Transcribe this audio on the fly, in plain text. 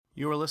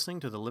You are listening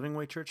to the Living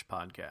Way Church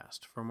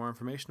podcast. For more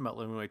information about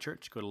Living Way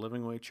Church, go to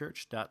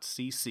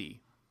livingwaychurch.cc.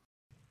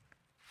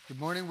 Good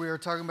morning. We are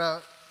talking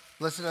about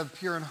blessed are the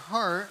pure in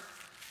heart.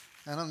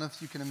 I don't know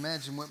if you can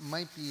imagine what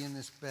might be in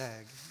this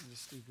bag. I'll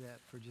just leave that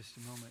for just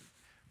a moment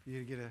for you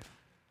to get an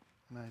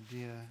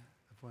idea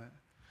of what.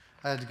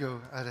 I had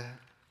to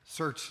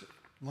search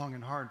long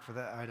and hard for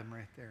that item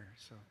right there.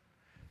 So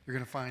you're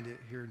going to find it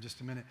here in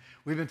just a minute.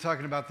 We've been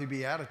talking about the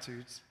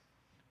Beatitudes.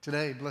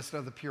 Today, blessed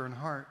are the pure in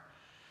heart.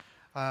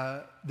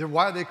 Why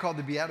are they called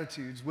the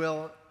Beatitudes?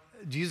 Well,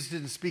 Jesus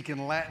didn't speak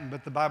in Latin,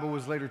 but the Bible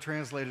was later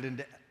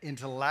translated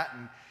into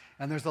Latin.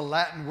 And there's a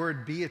Latin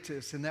word,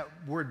 beatus, and that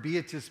word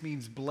beatus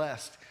means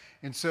blessed.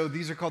 And so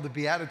these are called the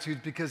Beatitudes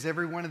because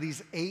every one of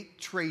these 8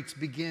 traits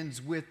begins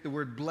with the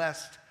word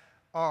blessed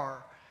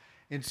are.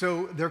 And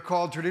so they're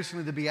called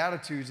traditionally the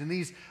Beatitudes. And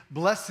these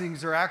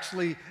blessings are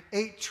actually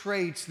 8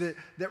 traits that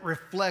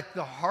reflect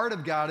the heart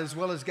of God as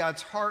well as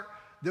God's heart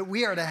that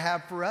we are to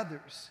have for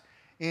others.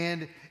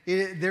 And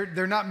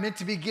they're not meant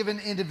to be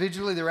given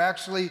individually. They're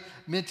actually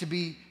meant to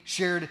be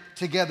shared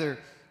together.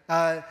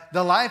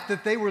 The life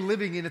that they were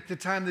living in at the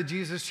time that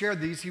Jesus shared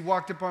these, he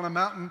walked up on a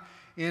mountain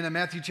in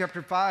Matthew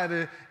chapter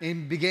 5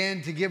 and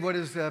began to give what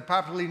is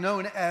popularly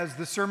known as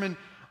the Sermon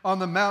on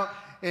the Mount.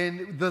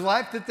 And the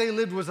life that they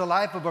lived was a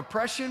life of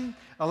oppression,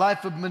 a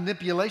life of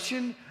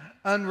manipulation,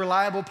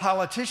 unreliable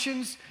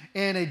politicians,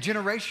 and a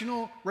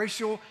generational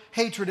racial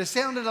hatred. It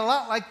sounded a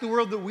lot like the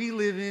world that we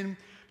live in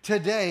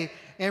today.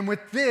 And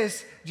with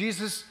this,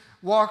 Jesus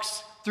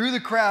walks through the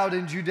crowd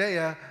in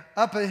Judea,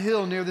 up a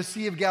hill near the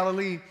Sea of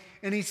Galilee,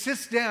 and he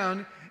sits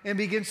down and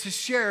begins to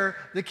share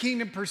the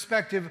kingdom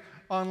perspective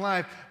on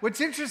life. What's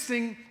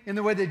interesting in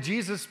the way that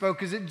Jesus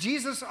spoke is that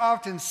Jesus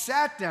often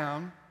sat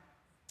down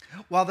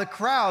while the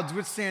crowds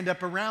would stand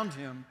up around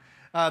him.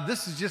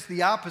 This is just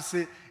the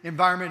opposite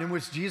environment in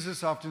which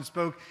Jesus often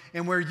spoke,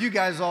 and where you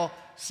guys all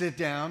sit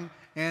down,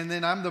 and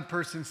then I'm the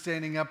person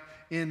standing up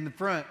in the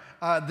front.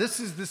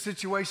 This is the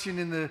situation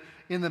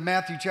in the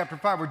Matthew chapter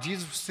 5 where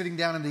Jesus was sitting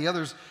down and the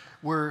others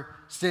were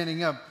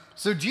standing up.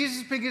 So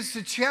Jesus begins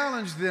to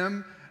challenge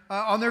them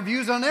on their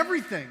views on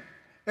everything.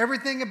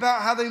 Everything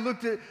about how they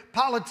looked at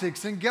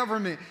politics and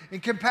government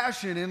and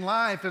compassion and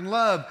life and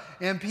love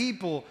and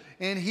people.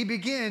 And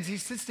he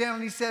sits down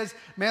and he says,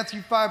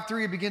 Matthew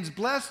 5:3, it begins,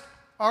 blessed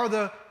are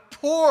the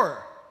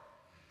poor.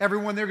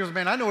 Everyone there goes,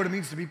 man, I know what it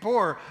means to be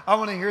poor. I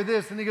want to hear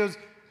this. And he goes,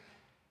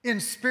 in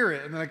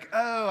spirit. And they're like,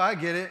 oh, I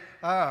get it.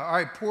 All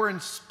right, poor in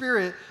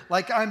spirit,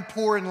 like I'm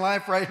poor in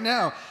life right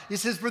now. He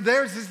says, for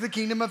theirs is the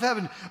kingdom of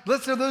heaven.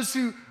 Blessed are those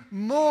who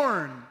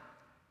mourn,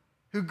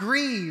 who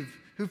grieve,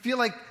 who feel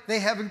like they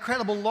have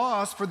incredible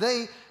loss, for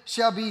they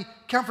shall be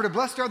comforted.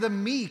 Blessed are the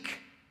meek,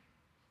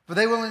 for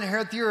they will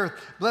inherit the earth.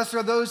 Blessed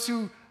are those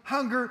who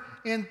hunger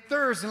and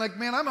thirst. And like,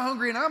 man, I'm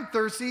hungry and I'm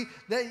thirsty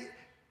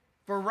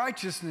for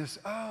righteousness.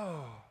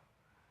 Oh,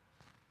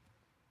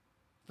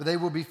 for they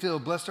will be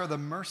filled. Blessed are the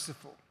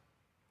merciful.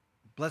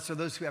 Blessed are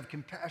those who have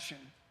compassion,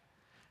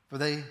 for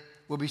they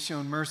will be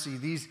shown mercy.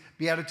 These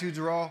Beatitudes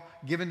are all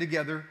given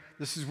together.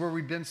 This is where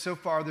we've been so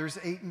far. There's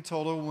 8 in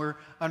total, and we're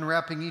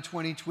unwrapping each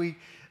one each week.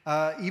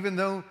 Even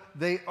though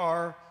they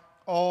are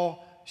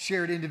all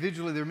shared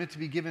individually, they're meant to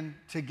be given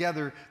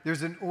together.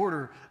 There's an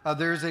order.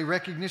 There's a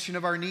recognition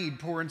of our need,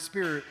 poor in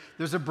spirit.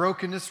 There's a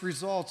brokenness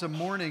results, a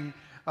mourning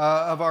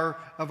of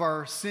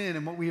our sin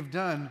and what we have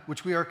done,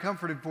 which we are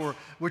comforted for,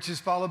 which is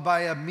followed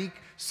by a meek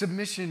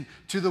submission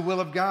to the will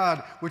of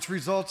God, which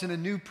results in a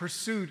new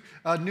pursuit,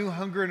 a new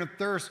hunger and a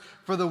thirst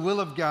for the will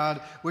of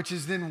God, which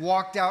is then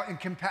walked out in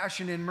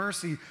compassion and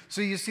mercy. So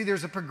you see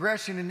there's a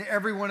progression in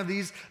every one of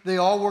these. They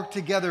all work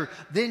together.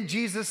 Then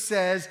Jesus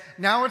says,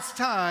 now it's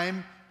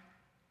time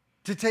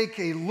to take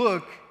a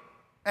look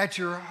at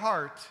your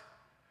heart,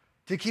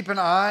 to keep an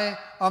eye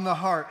on the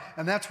heart.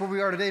 And that's where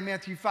we are today,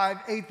 Matthew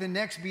 5:8. The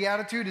next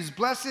beatitude is,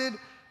 blessed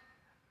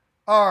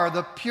are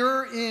the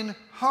pure in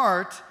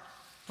heart,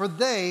 for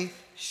they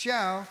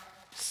shall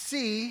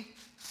see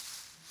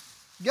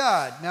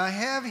God. Now I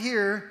have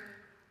here,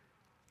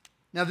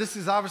 now this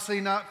is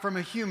obviously not from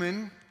a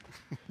human.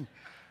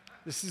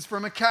 This is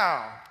from a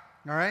cow,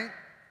 all right?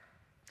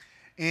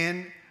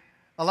 And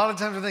a lot of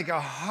times I think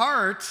a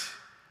heart,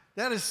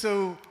 that is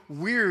so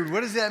weird. What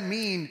does that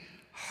mean?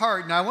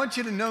 Heart. Now, I want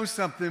you to know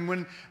something.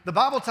 When the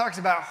Bible talks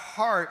about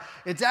heart,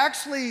 it's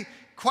actually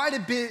quite a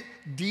bit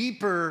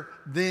deeper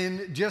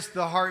than just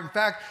the heart. In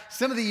fact,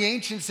 some of the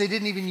ancients, they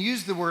didn't even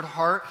use the word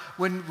heart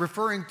when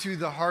referring to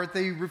the heart.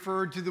 They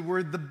referred to the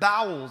word the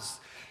bowels,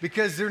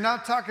 because they're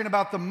not talking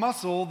about the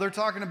muscle, they're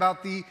talking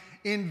about the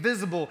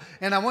invisible.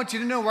 And I want you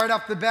to know right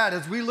off the bat,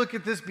 as we look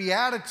at this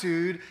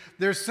beatitude,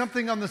 there's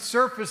something on the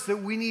surface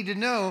that we need to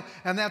know,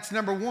 and that's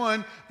number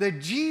one, that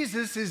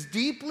Jesus is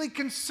deeply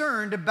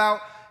concerned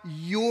about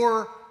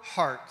your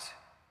heart.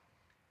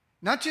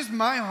 Not just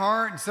my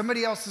heart and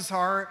somebody else's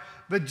heart,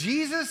 but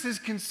Jesus is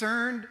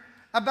concerned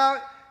about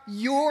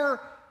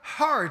your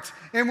heart.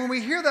 And when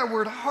we hear that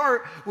word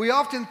heart, we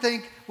often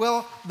think,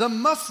 well, the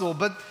muscle.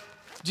 But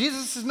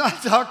Jesus is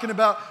not talking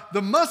about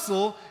the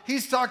muscle.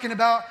 He's talking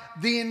about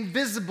the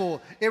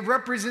invisible. It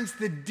represents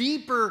the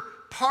deeper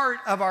part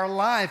of our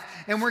life.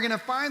 And we're going to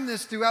find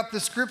this throughout the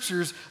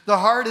scriptures. The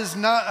heart is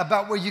not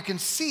about what you can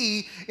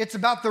see. It's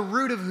about the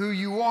root of who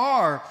you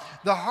are.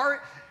 The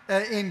heart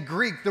in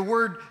Greek, the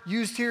word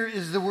used here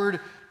is the word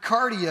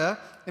cardia.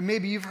 And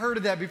maybe you've heard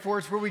of that before.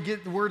 It's where we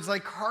get the words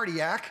like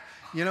cardiac,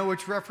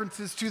 which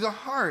references to the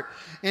heart.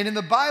 And in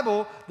the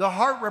Bible, the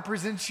heart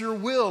represents your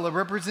will. It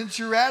represents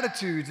your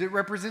attitudes. It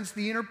represents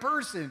the inner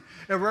person.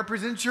 It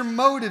represents your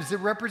motives. It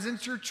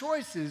represents your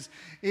choices.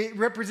 It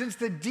represents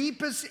the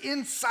deepest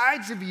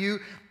insides of you,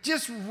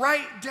 just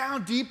right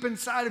down deep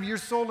inside of your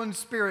soul and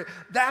spirit.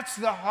 That's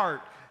the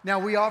heart. Now,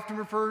 we often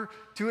refer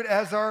to it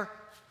as our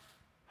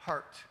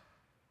heart.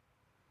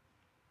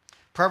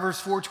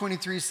 Proverbs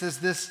 4:23 says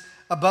this,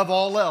 above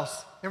all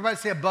else. Everybody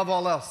say above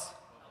all else.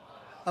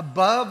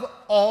 Above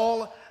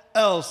all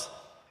else,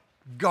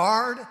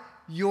 guard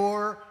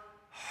your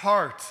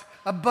heart.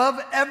 Above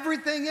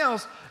everything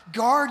else,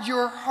 guard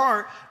your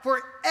heart,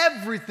 for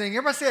everything,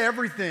 everybody say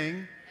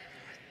everything,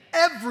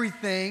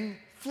 everything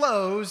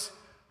flows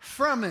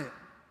from it.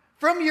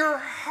 From your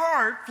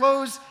heart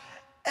flows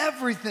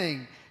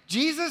everything.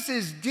 Jesus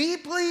is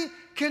deeply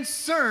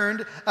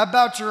concerned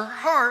about your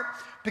heart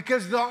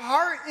because the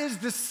heart is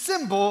the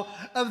symbol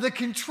of the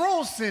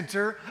control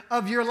center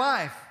of your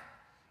life.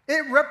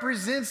 It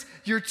represents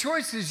your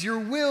choices, your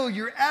will,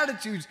 your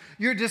attitudes,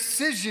 your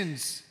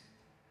decisions.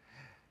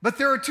 But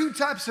there are two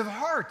types of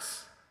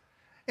hearts,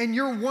 and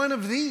you're one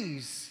of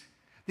these.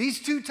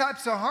 These two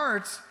types of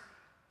hearts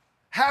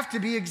have to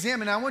be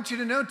examined. I want you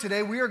to know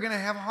today we are going to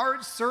have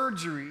heart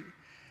surgery,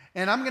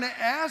 and I'm going to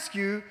ask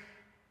you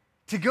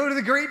to go to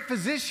the great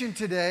physician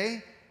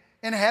today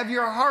and have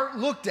your heart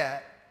looked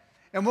at.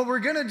 And what we're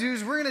going to do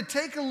is we're going to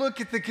take a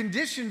look at the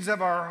conditions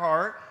of our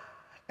heart,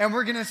 and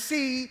we're going to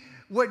see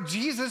what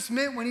Jesus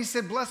meant when he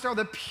said, blessed are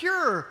the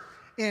pure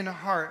in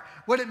heart.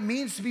 What it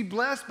means to be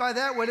blessed by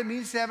that, what it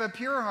means to have a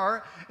pure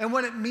heart, and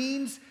what it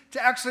means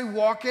to actually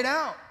walk it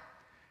out.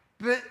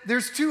 But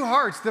there's two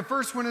hearts. The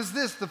first one is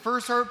this. The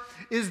first heart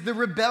is the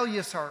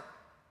rebellious heart.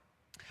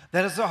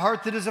 That is a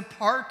heart that is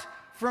apart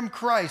from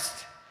Christ.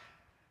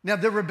 Now,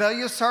 the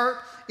rebellious heart,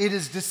 it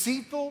is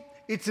deceitful,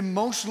 it's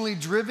emotionally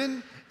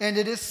driven, and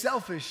it is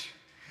selfish.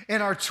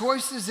 And our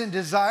choices and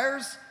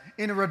desires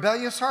in a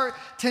rebellious heart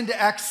tend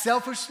to act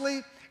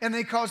selfishly, and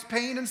they cause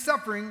pain and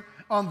suffering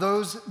on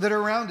those that are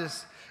around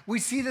us. We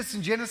see this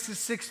in Genesis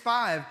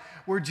 6:5,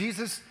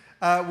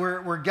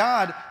 where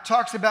God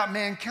talks about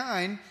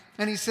mankind,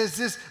 and he says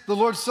this, the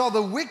Lord saw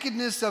the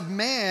wickedness of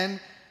man,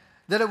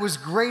 that it was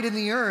great in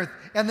the earth,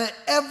 and that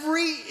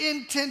every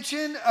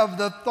intention of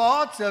the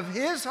thoughts of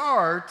his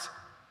heart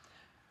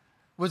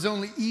was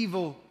only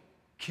evil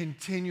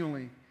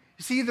continually.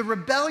 You see, the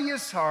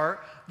rebellious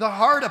heart, the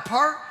heart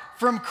apart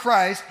from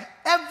Christ,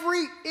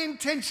 every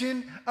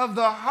intention of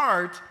the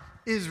heart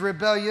is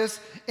rebellious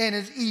and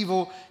is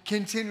evil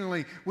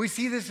continually. We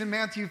see this in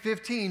Matthew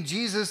 15.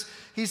 Jesus,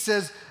 he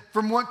says,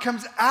 from what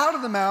comes out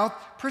of the mouth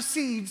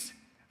proceeds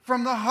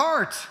from the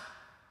heart.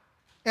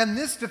 And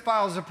this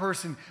defiles a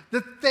person.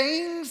 The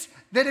things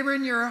that are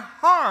in your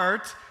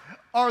heart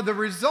are the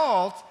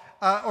result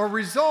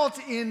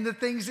in the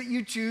things that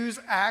you choose,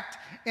 act,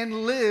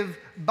 and live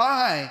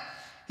by.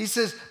 He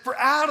says, for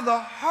out of the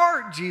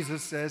heart,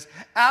 Jesus says,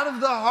 out of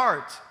the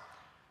heart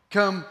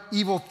come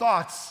evil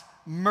thoughts,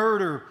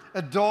 murder,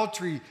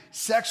 adultery,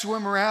 sexual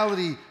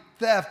immorality,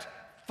 theft,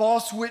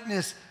 false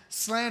witness,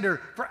 slander.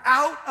 For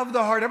out of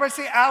the heart, everybody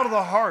say out of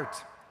the heart.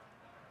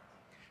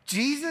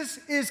 Jesus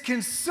is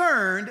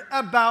concerned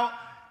about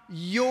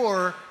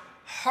your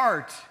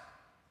heart.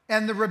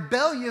 And the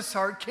rebellious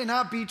heart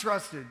cannot be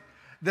trusted.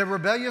 The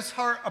rebellious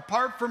heart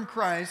apart from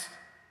Christ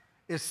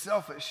is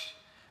selfish.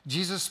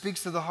 Jesus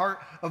speaks to the heart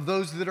of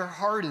those that are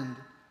hardened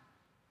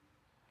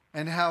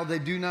and how they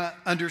do not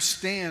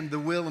understand the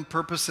will and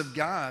purpose of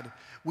God.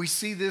 We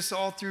see this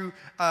all through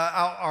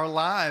our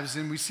lives,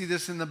 and we see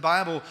this in the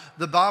Bible.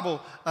 The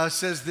Bible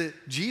says that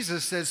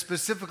Jesus says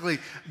specifically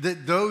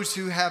that those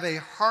who have a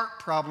heart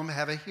problem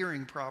have a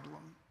hearing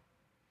problem.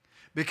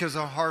 Because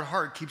a hard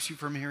heart keeps you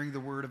from hearing the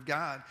Word of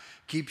God,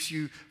 keeps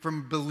you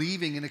from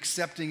believing and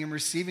accepting and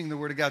receiving the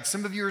Word of God.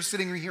 Some of you are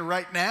sitting here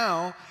right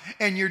now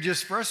and you're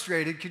just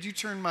frustrated. Could you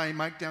turn my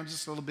mic down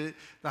just a little bit,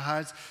 the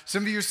highs?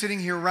 Some of you are sitting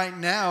here right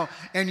now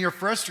and you're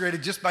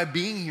frustrated just by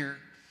being here.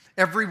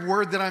 Every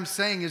word that I'm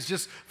saying is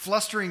just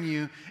flustering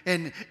you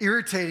and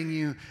irritating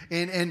you.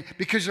 And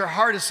because your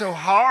heart is so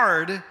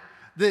hard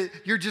that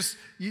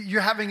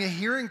you're having a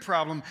hearing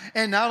problem.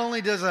 And not only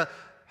does a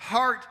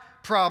heart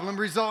problem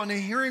result in a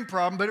hearing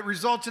problem, but it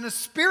results in a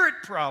spirit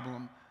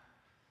problem.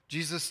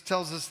 Jesus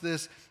tells us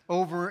this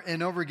over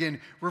and over again,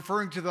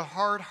 referring to the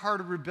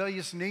hard-hearted,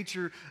 rebellious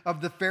nature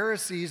of the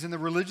Pharisees and the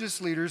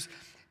religious leaders.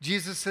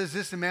 Jesus says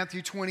this in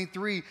Matthew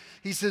 23.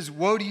 He says,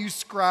 woe to you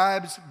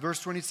scribes, verse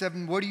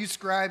 27, woe to you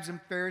scribes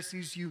and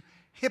Pharisees, you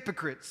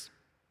hypocrites.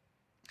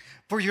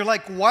 For you're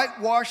like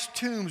whitewashed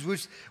tombs,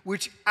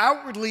 which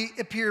outwardly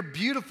appear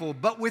beautiful,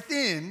 but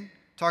within,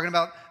 talking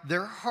about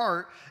their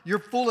heart. You're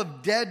full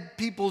of dead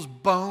people's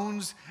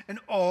bones and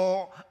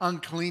all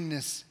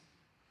uncleanness.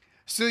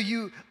 So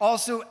you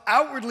also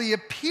outwardly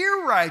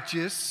appear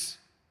righteous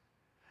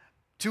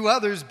to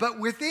others, but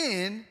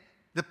within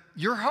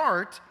your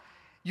heart,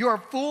 you are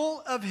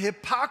full of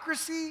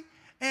hypocrisy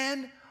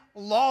and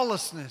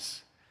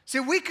lawlessness. See,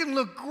 we can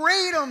look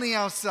great on the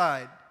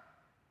outside.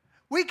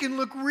 We can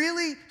look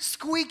really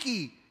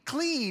squeaky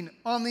clean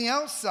on the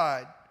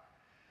outside.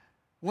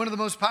 One of the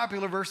most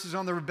popular verses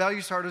on the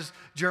rebellious heart is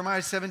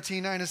Jeremiah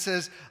 17:9. It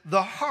says,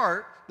 the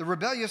heart, the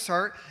rebellious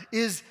heart,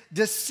 is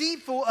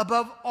deceitful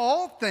above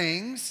all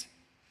things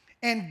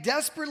and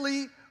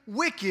desperately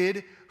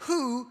wicked.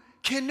 Who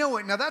can know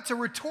it? Now that's a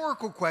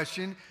rhetorical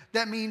question.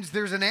 That means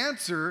there's an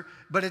answer,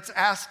 but it's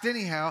asked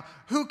anyhow.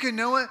 Who can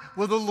know it?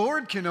 Well, the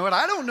Lord can know it.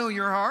 I don't know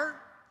your heart.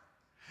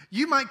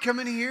 You might come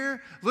in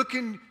here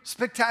looking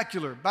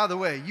spectacular. By the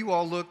way, you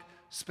all look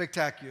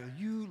spectacular.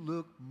 You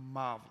look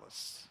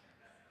marvelous.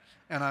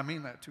 And I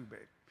mean that too, babe.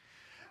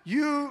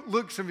 You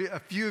look, a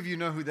few of you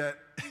know who that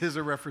is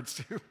a reference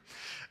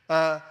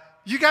to.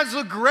 You guys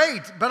look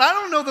great, but I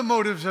don't know the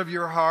motives of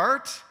your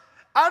heart.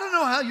 I don't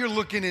know how you're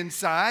looking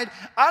inside.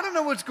 I don't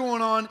know what's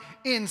going on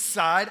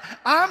inside.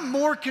 I'm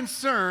more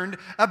concerned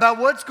about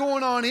what's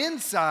going on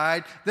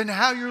inside than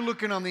how you're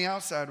looking on the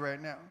outside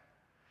right now.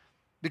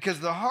 Because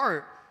the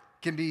heart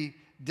can be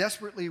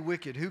desperately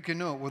wicked. Who can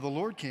know it? Well, the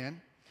Lord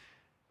can.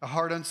 A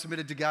heart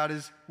unsubmitted to God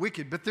is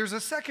wicked. But there's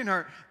a second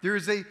heart. There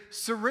is a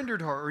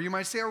surrendered heart, or you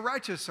might say a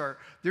righteous heart.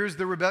 There's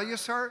the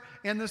rebellious heart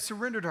and the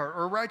surrendered heart,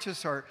 or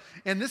righteous heart.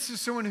 And this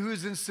is someone who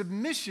is in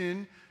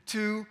submission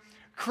to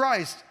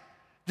Christ.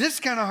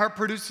 This kind of heart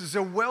produces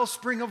a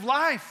wellspring of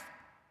life.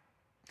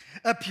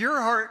 A pure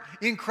heart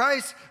in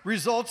Christ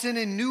results in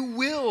a new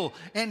will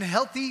and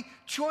healthy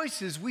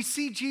choices. We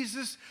see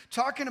Jesus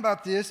talking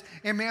about this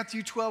in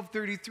Matthew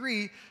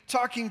 12:33,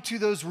 talking to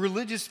those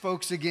religious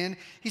folks again.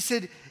 He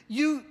said,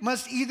 you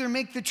must either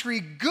make the tree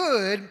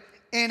good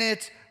and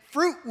its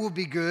fruit will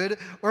be good,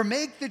 or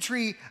make the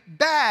tree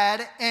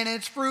bad and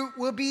its fruit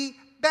will be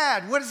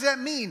bad. What does that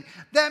mean?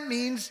 That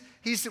means,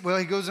 he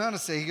goes on to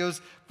say,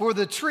 for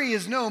the tree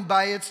is known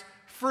by its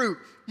fruit.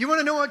 You want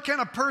to know what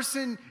kind of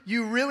person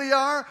you really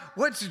are?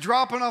 What's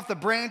dropping off the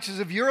branches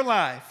of your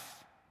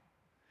life?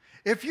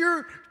 If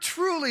you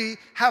truly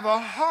have a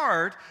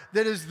heart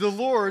that is the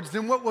Lord's,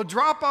 then what will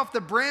drop off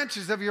the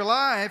branches of your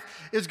life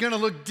is going to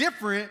look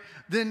different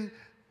than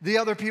the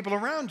other people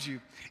around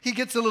you. He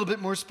gets a little bit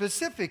more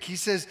specific. He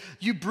says,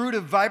 you brood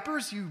of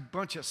vipers, you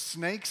bunch of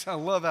snakes. I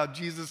love how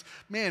Jesus,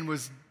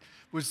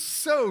 was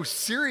so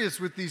serious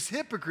with these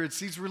hypocrites,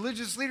 these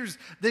religious leaders.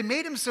 They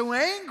made him so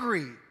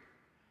angry.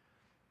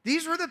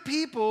 These were the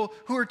people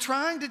who were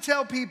trying to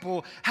tell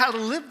people how to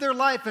live their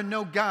life and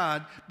know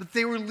God, but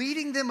they were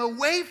leading them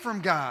away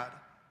from God.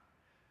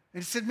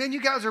 And he said, man,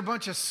 you guys are a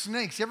bunch of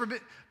snakes.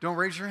 Don't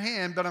raise your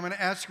hand, but I'm going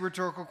to ask you a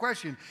rhetorical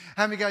question.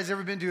 How many guys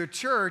ever been to a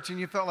church and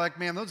you felt like,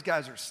 man, those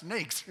guys are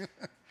snakes?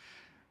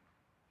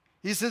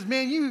 He says,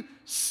 man, you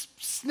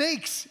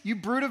snakes, you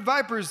brood of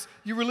vipers,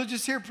 you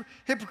religious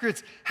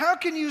hypocrites, how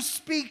can you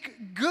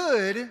speak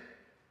good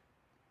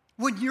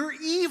when you're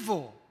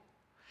evil?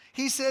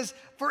 He says,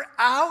 for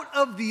out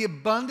of the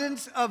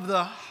abundance of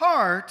the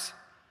heart,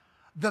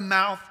 the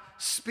mouth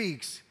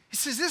speaks. He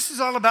says, this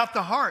is all about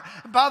the heart.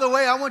 By the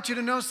way, I want you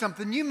to know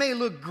something. You may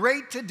look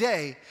great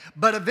today,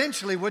 but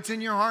eventually what's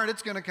in your heart,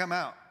 it's going to come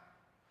out.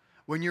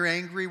 When you're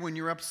angry, when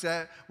you're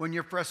upset, when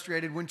you're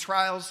frustrated, when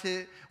trials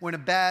hit, when a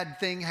bad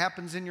thing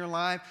happens in your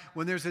life,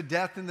 when there's a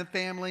death in the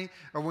family,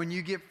 or when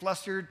you get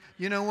flustered,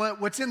 you know what?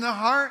 What's in the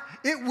heart,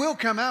 it will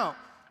come out.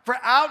 For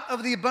out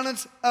of the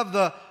abundance of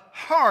the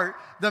heart,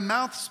 the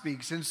mouth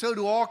speaks. And so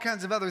do all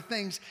kinds of other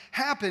things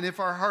happen if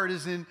our heart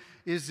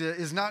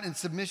is not in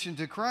submission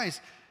to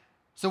Christ.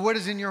 So what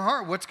is in your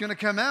heart? What's going to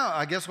come out?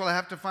 I guess we'll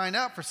have to find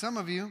out for some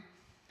of you.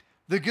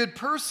 The good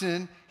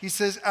person, he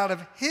says, out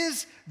of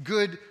his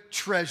good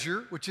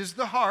treasure, which is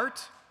the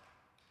heart,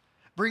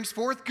 brings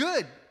forth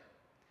good.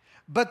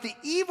 But the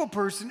evil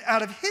person,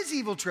 out of his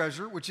evil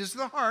treasure, which is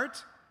the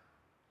heart,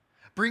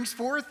 brings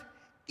forth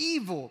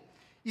evil.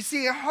 You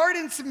see, a heart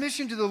in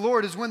submission to the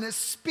Lord is one that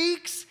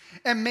speaks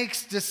and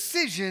makes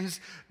decisions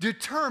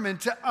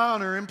determined to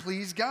honor and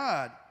please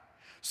God.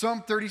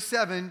 Psalm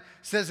 37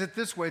 says it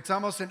this way. It's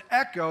almost an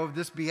echo of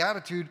this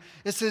beatitude.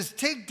 It says,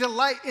 take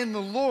delight in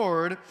the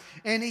Lord,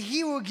 and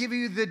he will give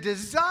you the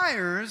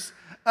desires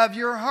of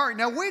your heart.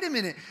 Now, wait a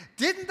minute.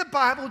 Didn't the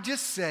Bible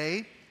just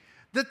say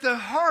that the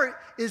heart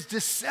is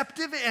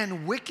deceptive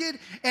and wicked,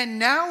 and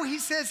now he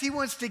says he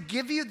wants to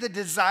give you the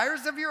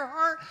desires of your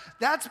heart?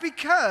 That's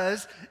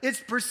because it's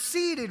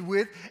preceded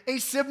with a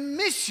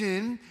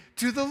submission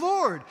to the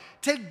Lord.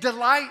 Take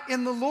delight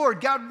in the Lord.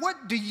 God,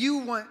 what do you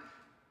want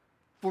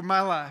for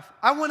my life?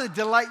 I want to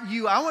delight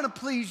you. I want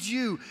to please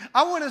you.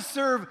 I want to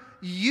serve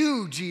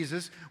you,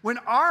 Jesus. When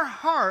our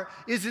heart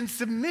is in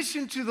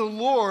submission to the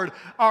Lord,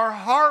 our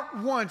heart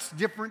wants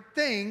different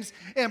things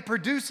and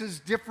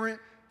produces different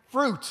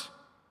fruit.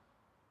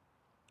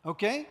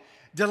 Okay?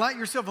 Delight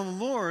yourself in the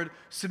Lord,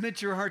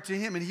 submit your heart to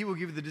him, and he will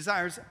give you the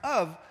desires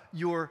of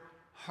your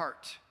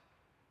heart.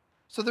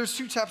 So there's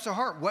two types of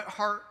heart. What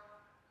heart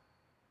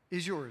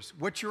is yours?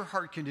 What's your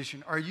heart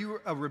condition? Are you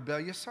a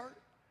rebellious heart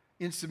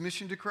in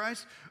submission to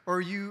Christ? Or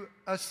are you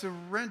a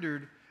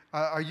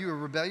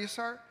rebellious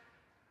heart?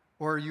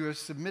 Or are you a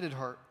submitted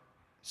heart,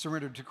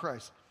 surrendered to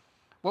Christ?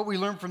 What we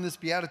learn from this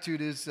beatitude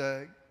is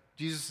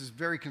Jesus is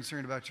very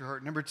concerned about your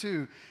heart. Number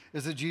two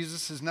is that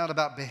Jesus is not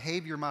about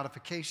behavior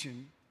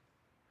modification,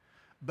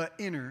 but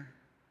inner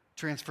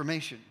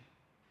transformation.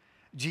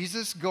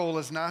 Jesus' goal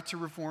is not to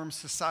reform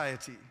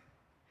society.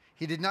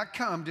 He did not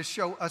come to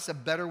show us a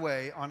better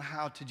way on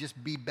how to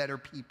just be better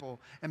people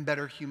and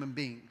better human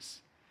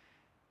beings.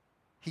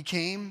 He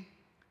came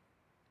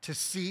to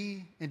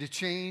see and to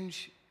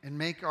change and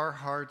make our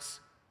hearts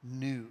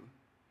new.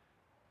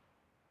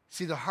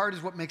 See, the heart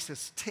is what makes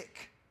us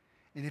tick.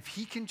 And if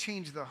he can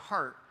change the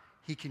heart,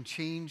 he can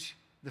change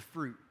the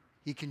fruit.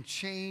 He can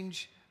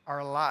change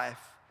our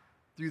life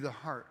through the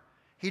heart.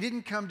 He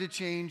didn't come to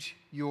change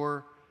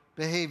your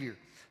behavior.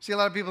 See, a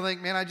lot of people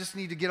think, man, I just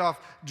need to get off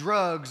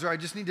drugs, or I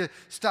just need to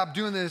stop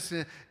doing this.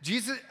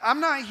 Jesus, I'm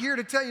not here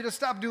to tell you to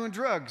stop doing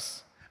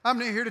drugs. I'm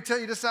not here to tell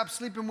you to stop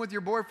sleeping with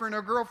your boyfriend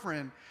or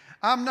girlfriend.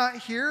 I'm not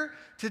here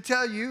to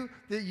tell you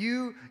that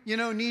you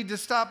need to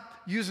stop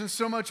using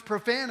so much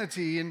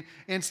profanity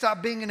and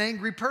stop being an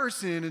angry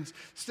person.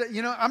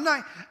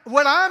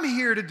 What I'm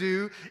here to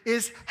do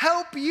is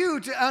help you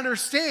to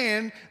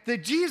understand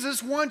that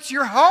Jesus wants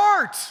your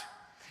heart.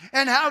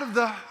 And out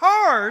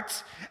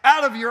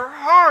of your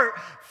heart,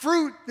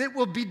 fruit that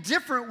will be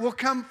different will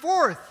come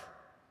forth.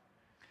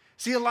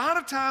 See, a lot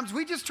of times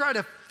we just try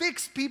to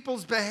fix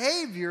people's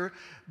behavior,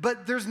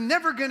 but there's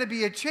never going to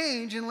be a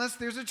change unless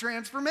there's a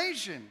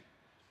transformation.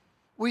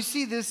 We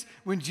see this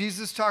when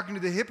Jesus talking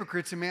to the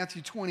hypocrites in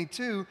Matthew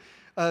 23,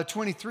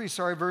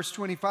 verse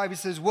 25. He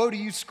says, "Woe to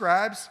you,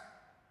 scribes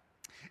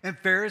and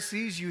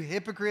Pharisees, you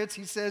hypocrites,"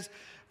 he says,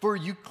 "for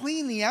you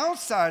clean the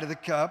outside of the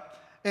cup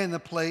and the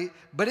plate,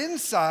 but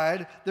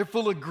inside they're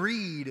full of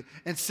greed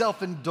and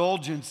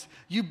self-indulgence.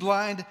 You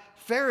blind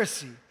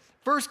Pharisee.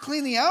 First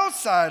clean the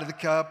outside of the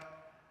cup."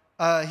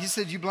 He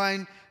said, "You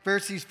blind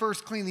Pharisees,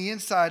 first clean the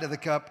inside of the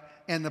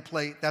cup and the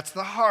plate." That's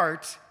the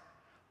heart,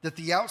 that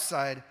the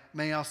outside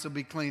may also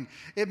be clean.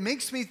 It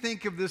makes me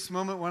think of this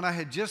moment when I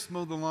had just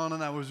mowed the lawn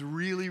and I was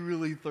really,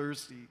 really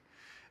thirsty.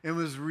 It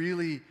was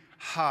really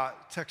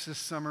hot, Texas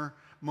summer,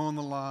 mowing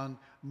the lawn,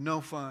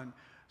 no fun.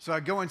 So I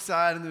go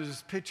inside and there's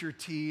this pitcher of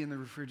tea in the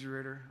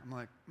refrigerator. I'm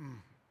like,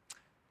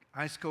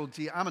 ice cold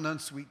tea. I'm an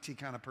unsweet tea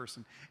kind of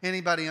person.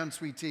 Anybody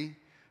unsweet tea?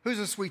 Who's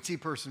a sweet tea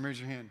person? Raise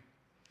your hand.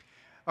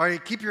 All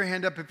right, keep your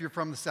hand up if you're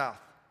from the South.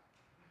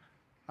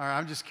 All right,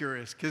 I'm just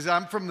curious because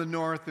I'm from the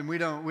North and we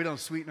don't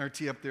sweeten our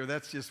tea up there.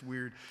 That's just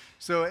weird.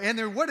 So,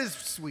 what is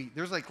sweet?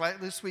 There's like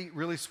lightly sweet,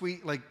 really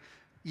sweet, like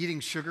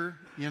eating sugar,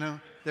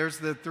 There's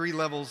the three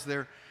levels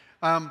there.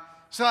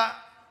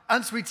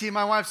 Unsweet tea,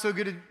 my wife's so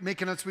good at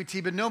making unsweet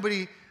tea, but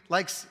nobody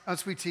likes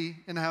unsweet tea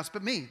in the house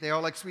but me. They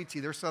all like sweet tea.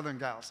 They're Southern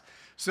gals.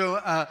 So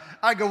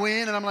I go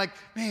in and I'm like,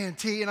 man,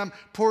 tea, and I'm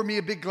pouring me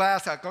a big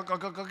glass out.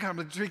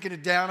 I'm drinking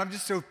it down. I'm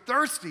just so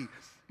thirsty.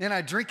 And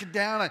I drink it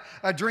down.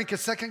 I drink a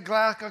second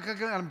glass.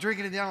 I'm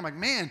drinking it down. I'm like,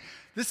 man,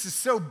 this is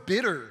so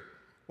bitter.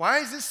 Why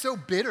is this so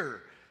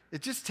bitter?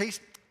 It just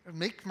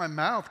makes my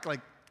mouth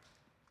like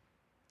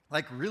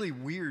really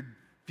weird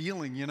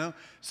feeling,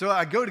 So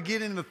I go to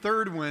get in the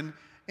third one.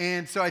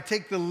 And so I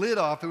take the lid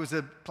off. It was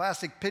a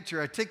plastic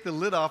pitcher. I take the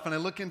lid off and I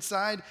look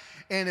inside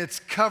and it's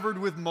covered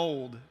with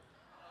mold.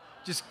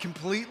 Just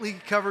completely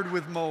covered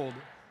with mold.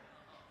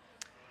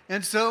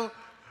 And so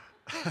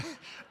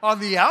on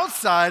the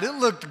outside, it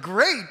looked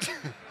great.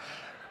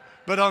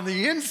 But on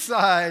the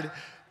inside,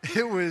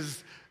 it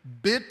was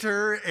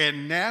bitter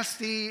and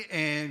nasty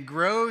and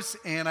gross.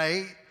 And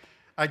I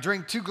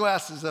drank 2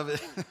 glasses of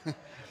it.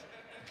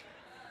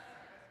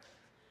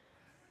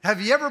 Have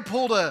you ever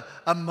pulled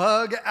a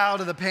mug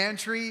out of the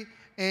pantry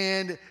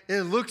and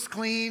it looks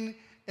clean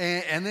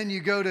and then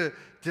you go to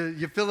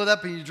you fill it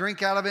up and you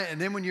drink out of it, and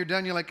then when you're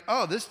done you're like,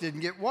 oh, this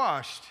didn't get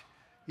washed.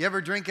 You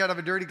ever drink out of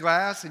a dirty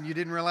glass and you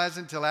didn't realize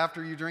it until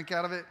after you drink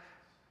out of it?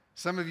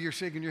 Some of you are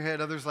shaking your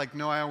head, others like,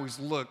 no, I always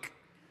look.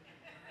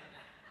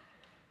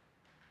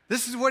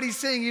 This is what he's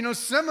saying.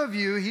 Some of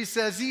you, he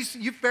says,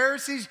 you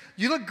Pharisees,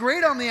 you look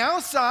great on the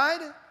outside.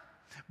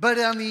 But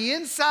on the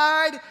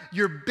inside,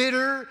 you're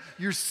bitter,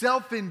 you're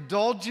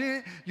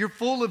self-indulgent, you're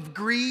full of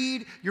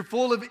greed, you're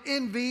full of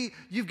envy,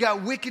 you've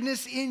got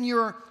wickedness in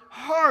your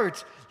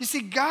heart. You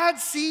see, God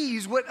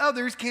sees what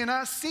others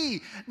cannot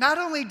see. Not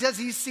only does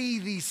he see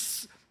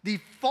the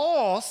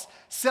false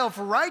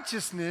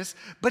self-righteousness,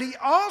 but he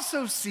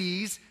also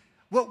sees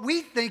what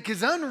we think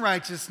is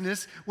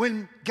unrighteousness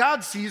when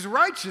God sees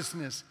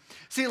righteousness.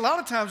 See, a lot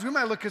of times we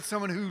might look at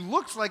someone who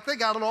looks like they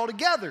got it all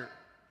together.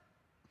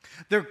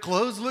 Their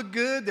clothes look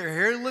good. Their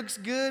hair looks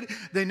good.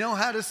 They know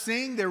how to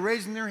sing. They're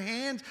raising their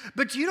hands.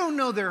 But you don't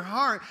know their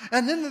heart.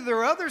 And then there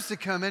are others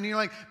that come in. And you're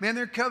like, man,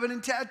 they're covered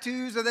in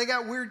tattoos. Or they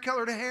got weird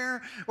colored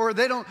hair. Or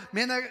they don't,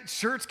 man, that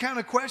shirt's kind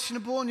of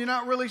questionable. And you're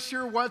not really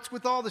sure what's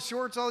with all the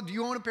shorts. Do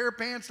you own a pair of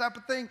pants type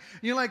of thing?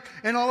 You're like,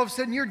 and all of a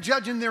sudden you're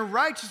judging their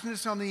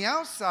righteousness on the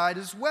outside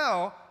as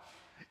well.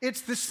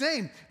 It's the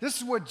same. This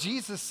is what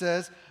Jesus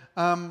says.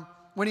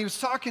 When he was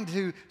talking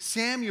to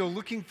Samuel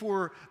looking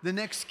for the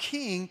next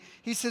king,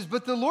 he says,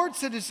 but the Lord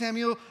said to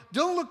Samuel,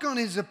 don't look on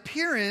his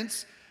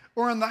appearance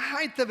or on the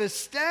height of his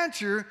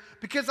stature,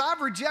 because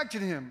I've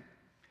rejected him.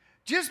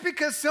 Just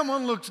because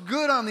someone looks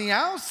good on the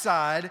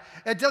outside,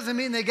 it doesn't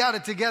mean they got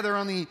it together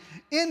on the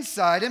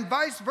inside. And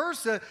vice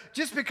versa,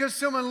 just because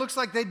someone looks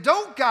like they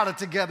don't got it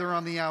together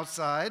on the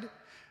outside,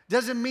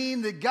 doesn't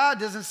mean that God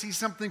doesn't see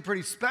something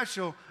pretty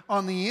special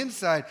on the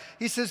inside.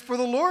 He says, for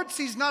the Lord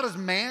sees not as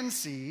man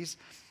sees.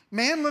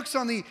 Man looks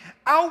on the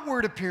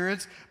outward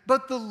appearance,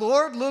 but the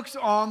Lord looks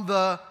on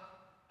the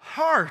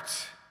heart.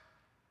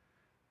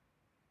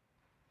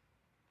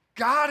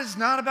 God is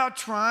not about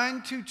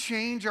trying to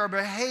change our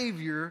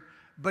behavior,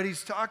 but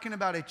he's talking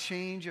about a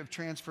change of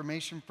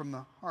transformation from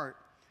the heart.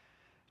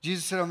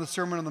 Jesus said on the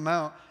Sermon on the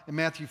Mount in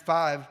Matthew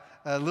 5,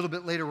 a little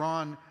bit later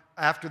on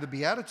after the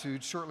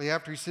Beatitudes, shortly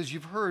after, he says,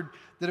 you've heard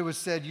that it was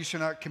said, you shall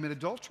not commit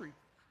adultery.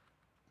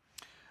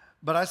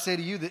 But I say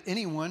to you that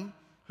anyone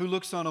who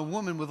looks on a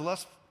woman with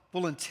lustful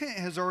intent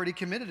has already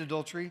committed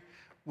adultery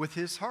with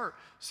his heart.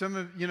 Some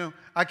of,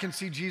 I can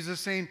see Jesus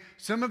saying,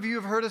 some of you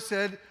have heard us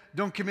said,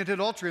 don't commit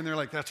adultery. And they're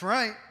like, that's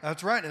right.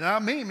 And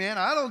not me, man.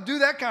 I don't do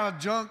that kind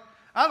of junk.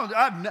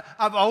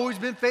 I've always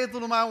been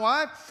faithful to my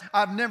wife.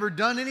 I've never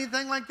done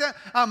anything like that.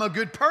 I'm a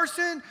good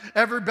person.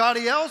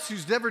 Everybody else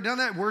who's ever done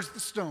that, where's the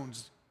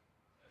stones?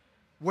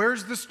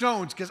 Where's the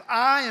stones? Because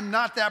I am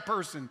not that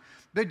person.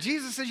 But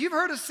Jesus says, you've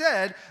heard us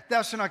said,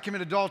 thou shalt not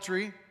commit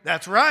adultery.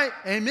 That's right.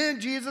 Amen,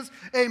 Jesus.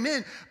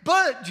 Amen.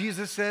 But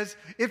Jesus says,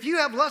 if you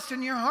have lust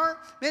in your heart,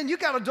 man, you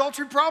got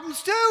adultery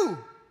problems too.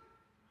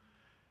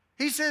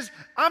 He says,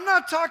 I'm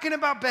not talking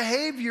about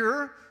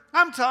behavior.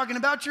 I'm talking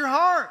about your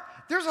heart.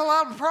 There's a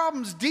lot of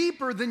problems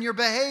deeper than your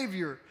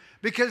behavior,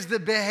 because the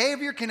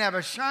behavior can have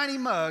a shiny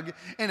mug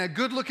and a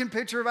good-looking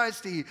pitcher of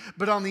iced tea,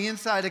 but on the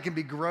inside it can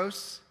be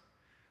gross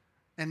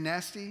and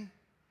nasty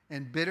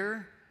and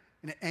bitter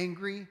and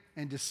angry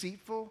and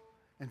deceitful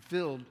and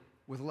filled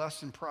with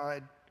lust and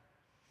pride.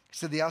 He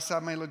said the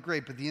outside may look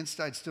great, but the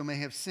inside still may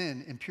have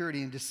sin,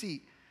 impurity, and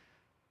deceit.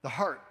 The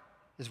heart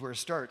is where it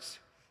starts.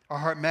 Our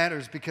heart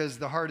matters because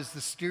the heart is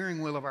the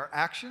steering wheel of our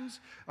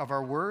actions, of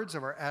our words,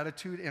 of our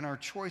attitude, and our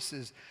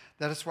choices.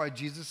 That is why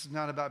Jesus is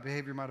not about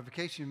behavior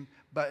modification,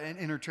 but an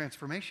inner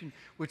transformation,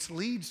 which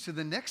leads to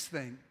the next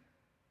thing.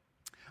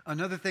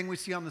 Another thing we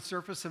see on the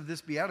surface of this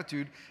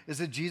beatitude is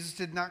that Jesus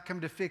did not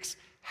come to fix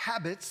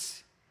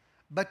habits,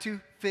 but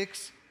to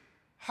fix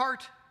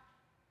heart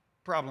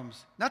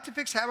problems. Not to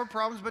fix habit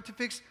problems, but to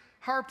fix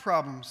heart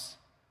problems.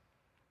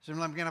 So I'm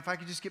like, man, if I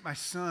could just get my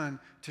son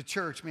to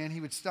church, man,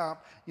 he would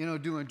stop,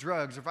 doing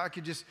drugs. If I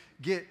could just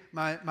get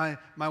my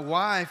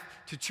wife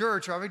to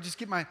church, or if I could just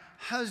get my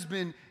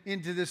husband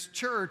into this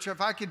church,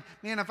 if I could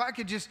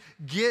just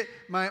get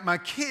my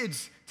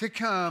kids to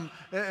come,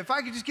 if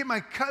I could just get my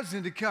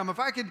cousin to come, if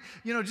I could,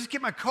 just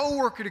get my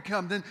coworker to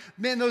come, then,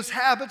 man, those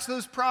habits,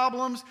 those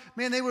problems,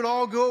 man, they would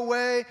all go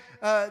away.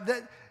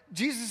 That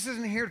Jesus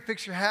isn't here to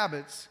fix your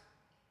habits.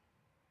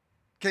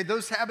 Okay,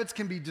 those habits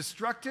can be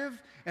destructive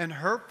and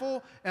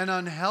hurtful and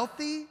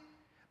unhealthy,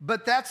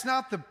 but that's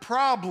not the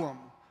problem.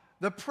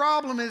 The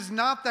problem is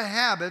not the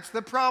habits.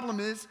 The problem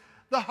is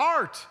the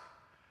heart.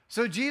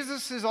 So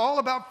Jesus is all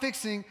about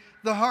fixing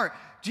the heart.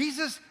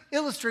 Jesus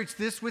illustrates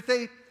this with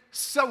a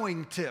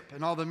sewing tip.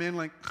 And all the men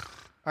like,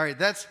 all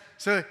right,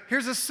 so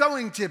here's a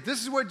sewing tip.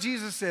 This is what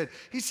Jesus said.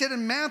 He said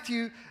in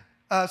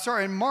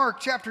in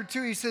Mark chapter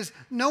 2, he says,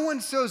 no one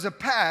sews a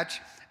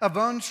patch of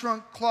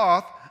unshrunk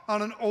cloth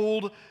on an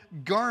old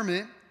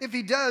garment. If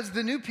he does,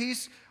 the new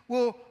piece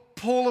will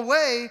pull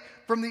away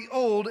from the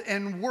old,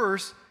 and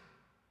worse,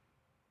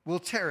 will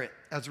tear it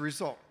as a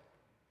result.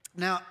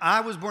 Now,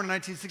 I was born in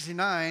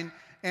 1969,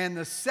 and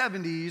the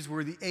 70s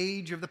were the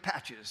age of the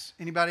patches.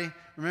 Anybody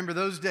remember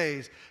those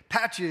days?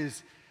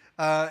 Patches.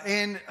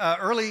 In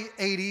early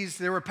 80s,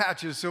 there were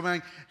patches. So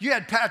man, you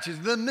had patches.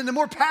 The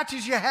more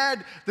patches you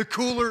had, the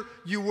cooler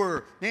you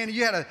were. Man,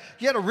 you had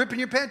a rip in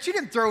your pants. You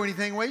didn't throw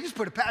anything away. You just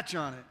put a patch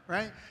on it,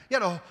 right? You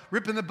had a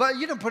rip in the butt.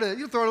 You didn't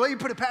throw it away. You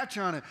put a patch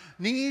on it.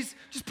 Knees,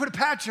 just put a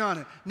patch on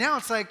it. Now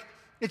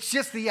it's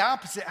just the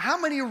opposite. How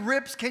many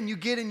rips can you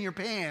get in your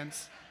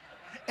pants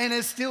and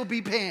it still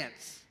be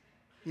pants?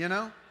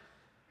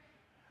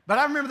 But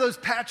I remember those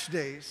patch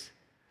days.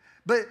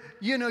 But,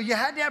 you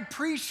had to have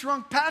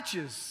pre-shrunk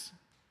patches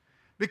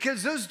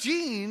because those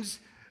jeans,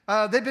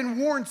 they've been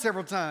worn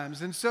several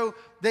times. And so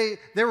they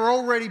were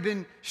already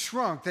been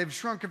shrunk. They've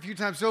shrunk a few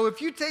times. So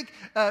if you take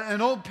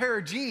an old pair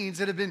of jeans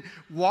that have been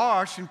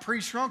washed and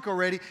pre-shrunk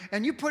already,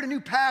 and you put a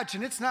new patch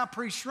and it's not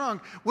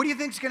pre-shrunk, what do you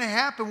think is going to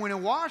happen when it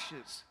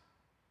washes?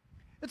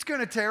 It's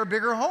going to tear a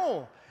bigger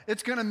hole.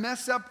 It's going to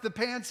mess up the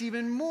pants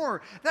even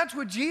more. That's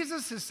what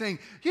Jesus is saying.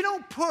 You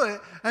don't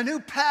put a new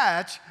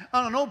patch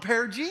on an old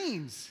pair of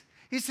jeans.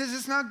 He says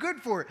it's not good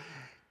for it.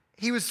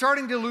 He was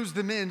starting to lose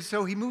the men,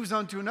 so he moves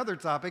on to another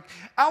topic,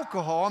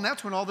 alcohol, and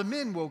that's when all the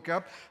men woke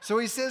up. So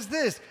he says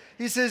this.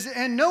 He says,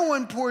 and no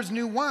one pours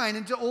new wine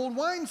into old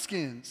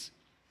wineskins.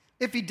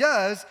 If he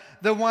does,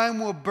 the wine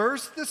will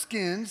burst the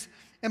skins,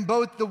 and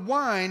both the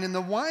wine and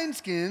the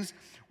wineskins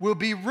will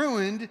be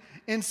ruined.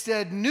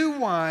 Instead, new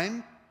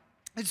wine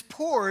is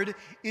poured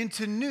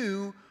into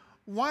new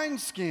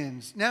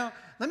wineskins. Now,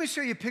 let me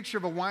show you a picture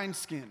of a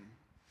wineskin.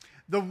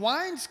 The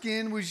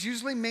wineskin was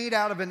usually made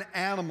out of an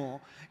animal,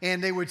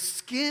 and they would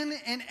skin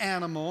an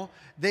animal,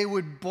 they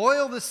would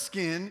boil the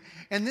skin,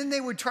 and then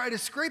they would try to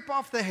scrape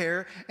off the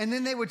hair, and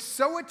then they would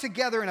sew it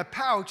together in a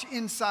pouch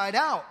inside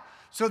out.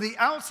 So the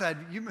outside,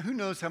 who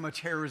knows how much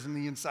hair is in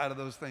the inside of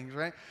those things,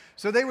 right?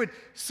 So they would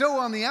sew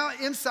on the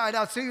inside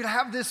out, so you'd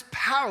have this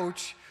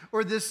pouch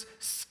or this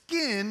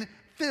skin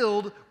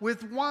filled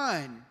with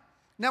wine.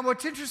 Now,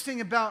 what's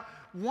interesting about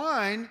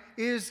wine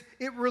is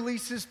it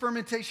releases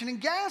fermentation and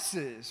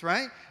gases,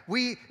 right?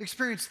 We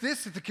experienced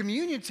this at the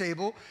communion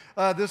table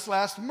this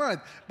last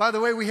month. By the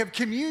way, we have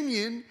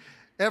communion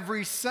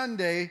every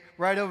Sunday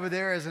right over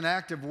there as an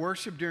act of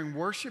worship during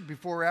worship,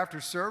 before or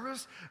after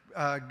service.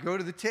 Go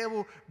to the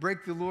table,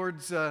 break the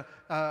Lord's,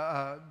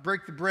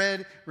 break the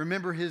bread,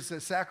 remember his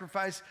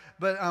sacrifice.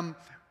 But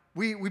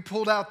we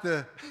pulled out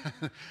the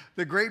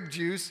the grape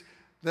juice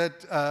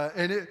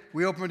and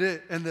we opened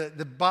it, and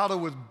the bottle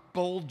was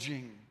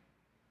bulging.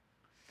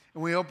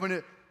 And we opened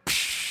it.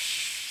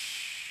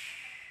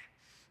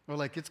 We're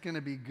like, it's going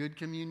to be good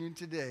communion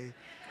today.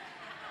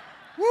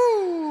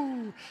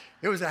 Woo!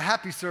 It was a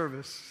happy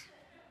service.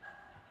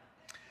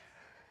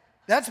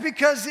 That's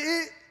because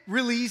it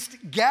released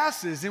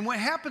gases. And what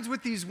happens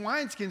with these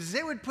wineskins is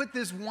they would put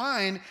this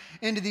wine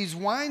into these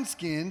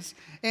wineskins,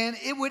 and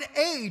it would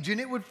age, and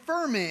it would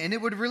ferment, and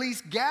it would release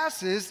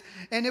gases,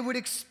 and it would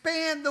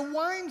expand the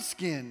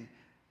wineskin.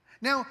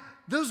 Now,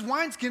 those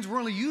wineskins were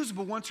only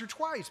usable once or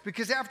twice,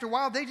 because after a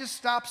while, they just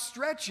stopped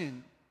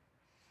stretching.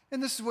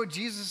 And this is what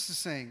Jesus is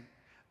saying.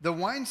 The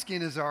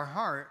wineskin is our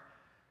heart.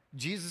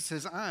 Jesus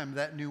says, I'm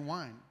that new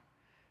wine.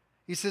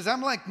 He says,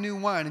 I'm like new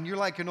wine, and you're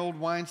like an old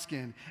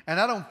wineskin, and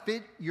I don't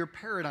fit your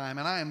paradigm,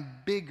 and I am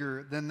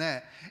bigger than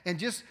that. And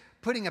just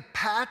putting a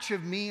patch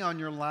of me on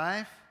your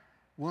life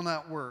will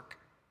not work.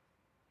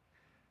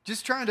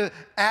 Just trying to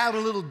add a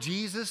little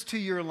Jesus to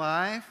your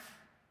life,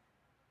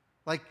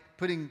 like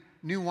putting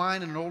new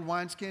wine in an old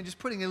wineskin, just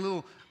putting a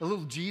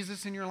little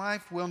Jesus in your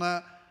life will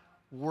not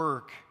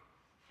work.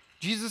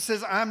 Jesus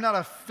says, I'm not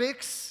a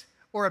fix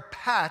or a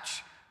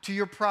patch to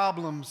your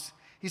problems.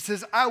 He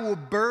says, I will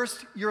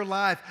burst your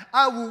life.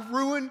 I will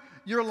ruin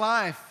your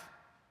life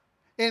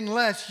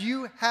unless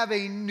you have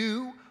a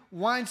new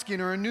wineskin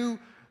or a new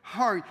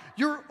heart.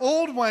 Your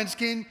old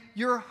wineskin,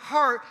 your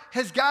heart,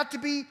 has got to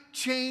be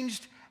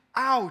changed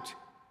out.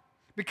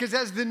 Because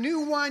as the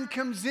new wine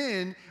comes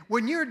in,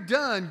 when you're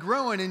done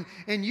growing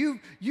and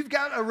you've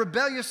got a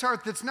rebellious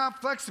heart that's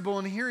not flexible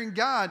in hearing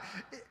God,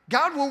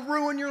 God will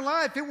ruin your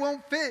life. It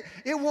won't fit.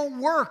 It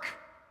won't work.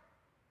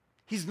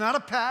 He's not a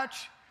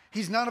patch.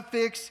 He's not a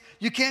fix.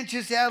 You can't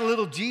just add a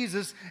little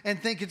Jesus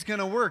and think it's going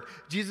to work.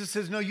 Jesus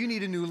says, no, you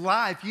need a new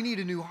life. You need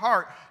a new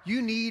heart.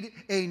 You need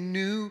a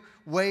new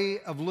way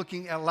of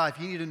looking at life.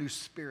 You need a new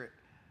spirit.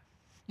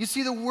 You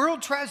see, the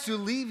world tries to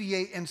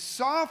alleviate and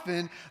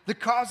soften the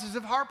causes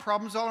of heart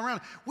problems all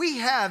around. We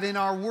have in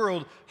our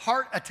world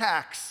heart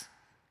attacks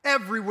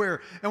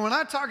everywhere. And when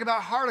I talk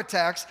about heart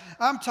attacks,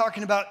 I'm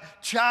talking about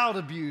child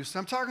abuse.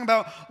 I'm talking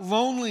about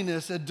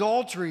loneliness,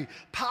 adultery,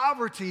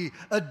 poverty,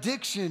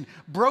 addiction,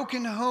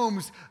 broken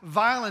homes,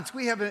 violence.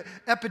 We have an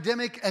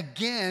epidemic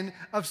again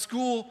of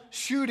school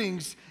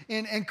shootings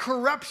and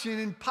corruption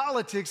in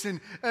politics.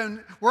 And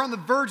we're on the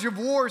verge of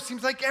war, it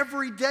seems like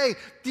every day.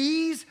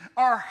 These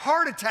are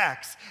heart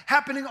attacks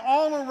happening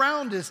all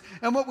around us.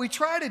 And what we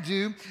try to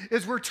do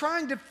is we're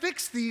trying to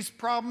fix these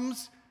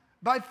problems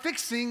by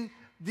fixing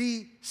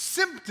the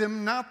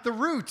symptom, not the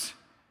root.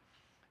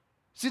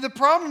 See, the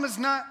problem is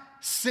not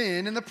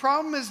sin, and the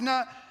problem is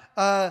not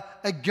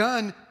a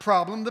gun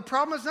problem. The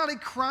problem is not a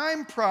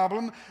crime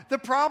problem. The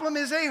problem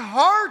is a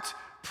heart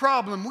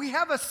problem. We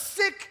have a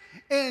sick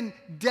and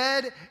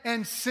dead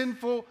and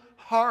sinful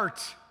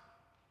heart.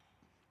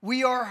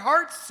 We are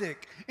heart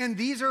sick, and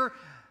these are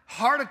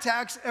heart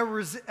attacks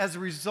as a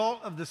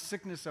result of the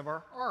sickness of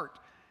our heart.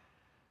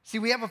 See,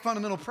 we have a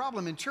fundamental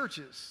problem in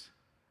churches,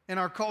 in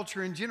our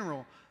culture in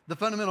general. The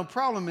fundamental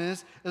problem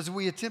is, as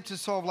we attempt to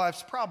solve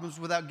life's problems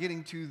without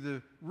getting to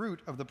the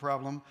root of the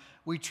problem,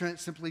 we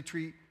simply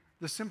treat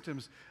the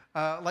symptoms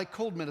like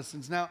cold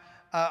medicines. Now,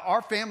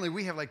 our family,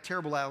 we have like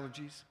terrible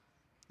allergies.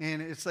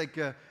 And it's like,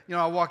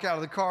 I walk out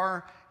of the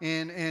car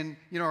and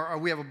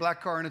we have a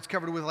black car and it's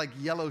covered with like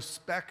yellow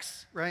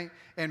specks, right?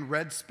 And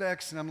red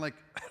specks. And I'm like,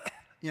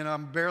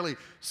 I'm barely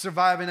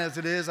surviving as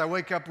it is. I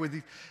wake up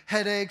with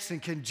headaches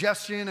and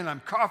congestion and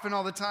I'm coughing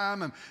all the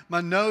time. And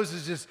my nose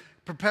is just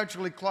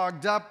perpetually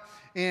clogged up.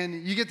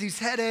 and you get these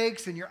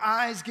headaches and your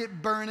eyes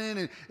get burning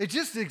and it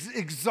just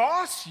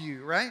exhausts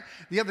you, right?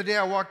 The other day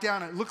I walked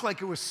down, it looked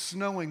like it was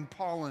snowing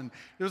pollen.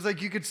 It was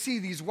like you could see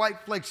these white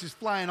flakes just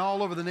flying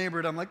all over the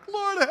neighborhood. I'm like,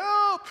 Lord,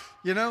 help,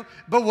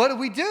 But what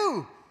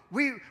do?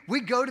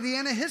 We go to the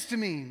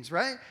antihistamines,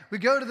 right? We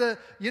go to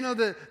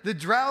the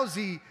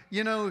drowsy,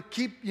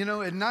 keep,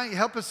 at night,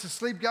 help us to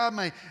sleep. God,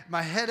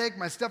 my headache,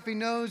 my stuffy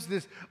nose,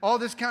 all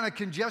this kind of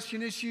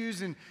congestion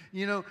issues, and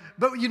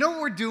but you know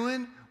what we're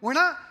doing? We're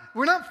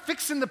not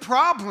fixing the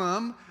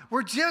problem.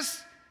 We're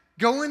just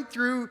going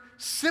through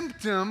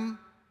symptom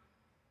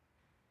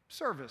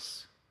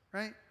service,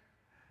 right?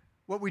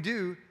 What we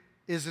do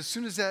is as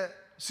soon as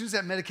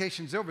that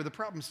medication's over, the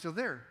problem's still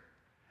there.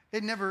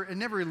 It never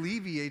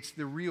alleviates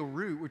the real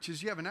root, which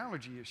is you have an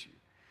allergy issue.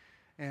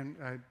 And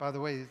by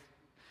the way,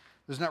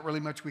 there's not really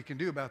much we can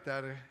do about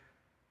that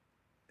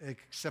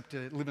except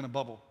to live in a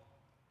bubble.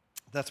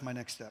 That's my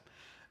next step.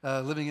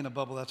 Living in a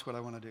bubble, that's what I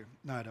want to do.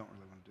 No, I don't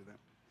really want to do that.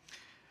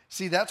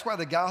 See, that's why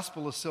the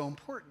gospel is so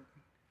important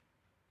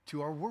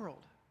to our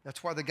world.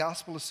 That's why the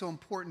gospel is so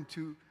important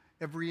to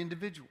every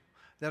individual.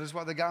 That is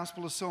why the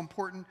gospel is so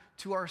important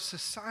to our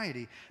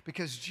society,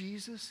 because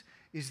Jesus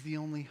is the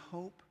only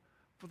hope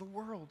for the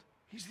world.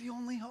 He's the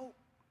only hope.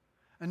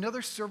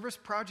 Another service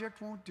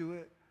project won't do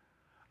it.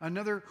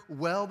 Another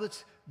well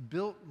that's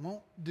built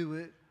won't do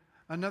it.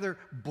 Another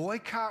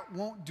boycott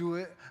won't do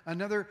it.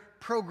 Another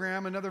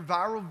program, another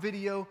viral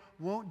video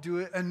won't do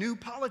it. A new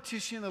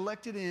politician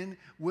elected in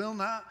will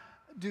not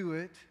do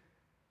it,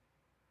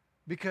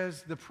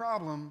 because the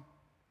problem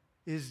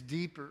is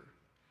deeper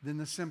than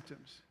the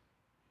symptoms.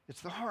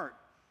 It's the heart.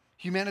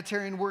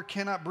 Humanitarian work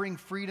cannot bring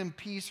freedom,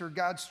 peace, or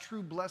God's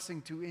true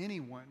blessing to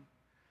anyone.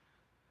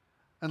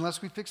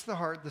 Unless we fix the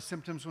heart, the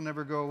symptoms will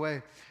never go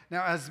away.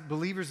 Now, as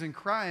believers in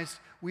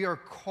Christ, we are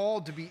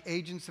called to be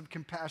agents of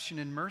compassion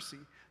and mercy.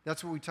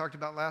 That's what we talked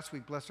about last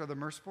week. Blessed are the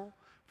merciful,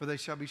 for they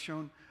shall be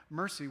shown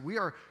mercy. We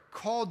are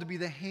called to be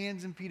the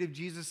hands and feet of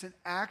Jesus in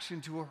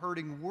action to a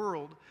hurting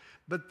world.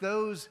 But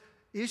those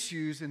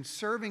issues and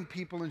serving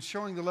people and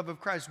showing the love of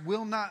Christ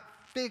will not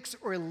fix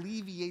or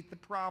alleviate the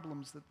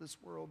problems that this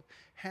world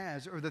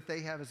has or that they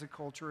have as a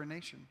culture or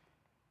nation.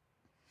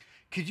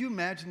 Could you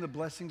imagine the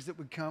blessings that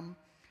would come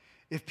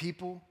if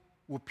people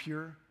were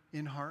pure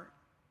in heart?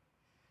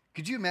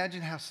 Could you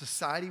imagine how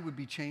society would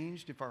be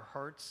changed if our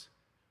hearts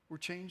were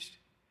changed?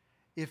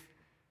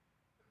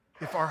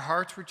 If our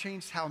hearts were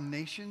changed, how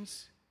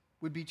nations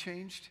would be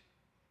changed?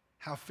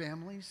 How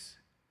families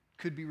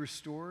could be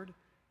restored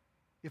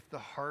if the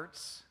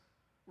hearts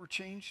were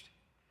changed?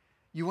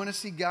 You want to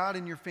see God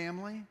in your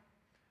family?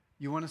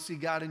 You want to see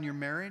God in your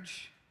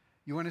marriage?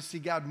 You want to see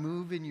God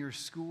move in your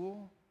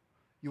school?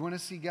 You want to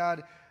see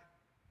God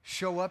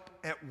show up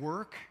at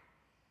work?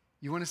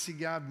 You want to see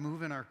God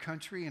move in our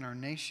country, in our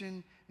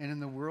nation, and in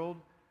the world?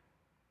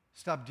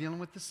 Stop dealing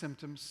with the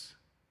symptoms,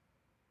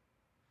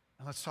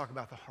 and let's talk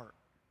about the heart.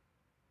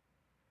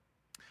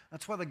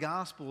 That's why the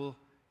gospel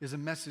is a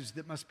message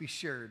that must be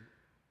shared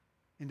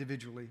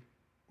individually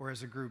or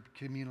as a group,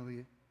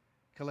 communally,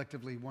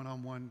 collectively,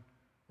 one-on-one,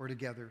 or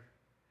together.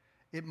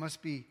 It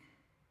must be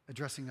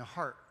addressing a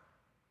heart.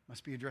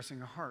 Must be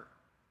addressing a heart.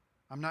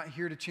 I'm not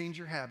here to change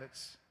your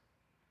habits.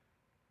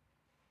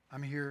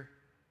 I'm here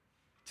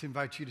to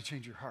invite you to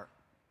change your heart.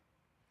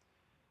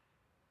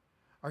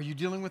 Are you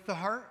dealing with the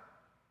heart?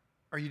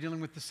 Are you dealing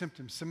with the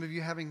symptoms? Some of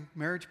you having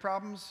marriage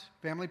problems,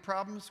 family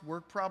problems,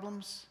 work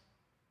problems.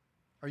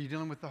 Are you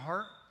dealing with the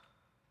heart?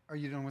 Are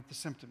you dealing with the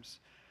symptoms?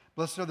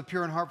 Blessed are the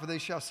pure in heart, for they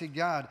shall see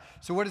God.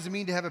 So what does it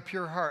mean to have a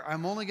pure heart?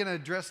 I'm only going to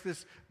address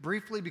this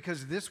briefly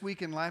because this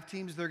week in Life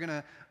Teams, they're going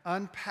to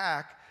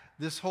unpack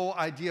this whole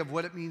idea of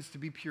what it means to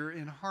be pure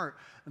in heart.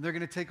 And they're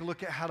going to take a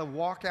look at how to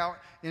walk out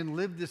and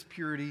live this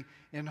purity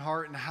in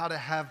heart and how to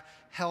have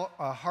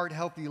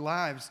heart-healthy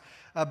lives.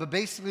 But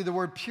basically, the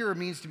word pure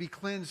means to be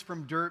cleansed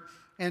from dirt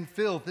and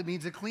filth. It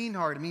means a clean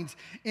heart. It means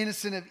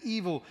innocent of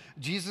evil.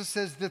 Jesus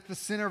says that the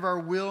center of our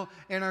will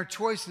and our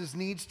choices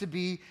needs to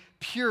be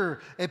pure.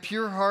 A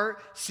pure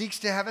heart seeks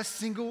to have a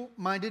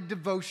single-minded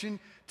devotion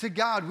to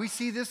God. We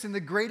see this in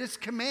the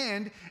greatest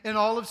command in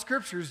all of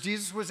Scriptures.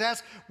 Jesus was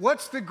asked,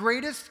 what's the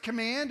greatest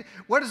command?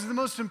 What is the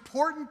most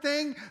important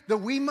thing that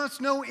we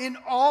must know in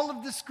all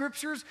of the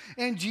Scriptures?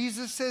 And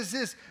Jesus says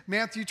this,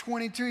 Matthew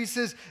 22, he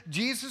says,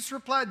 Jesus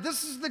replied,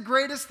 this is the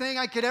greatest thing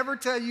I could ever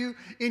tell you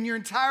in your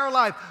entire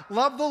life.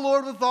 Love the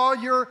Lord with all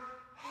your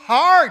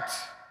heart,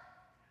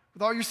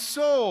 with all your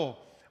soul,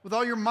 with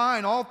all your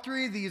mind. All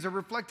three of these are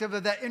reflective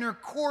of that inner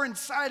core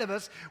inside of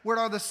us. What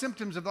are the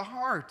symptoms of the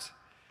heart?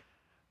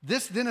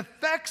 This then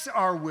affects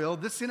our will.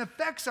 This then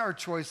affects our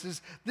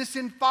choices. This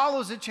then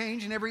follows a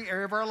change in every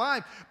area of our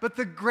life. But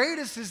the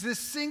greatest is this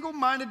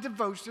single-minded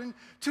devotion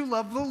to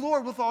love the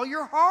Lord with all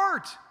your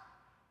heart.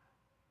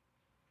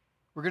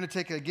 We're going to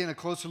take, again, a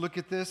closer look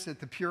at this,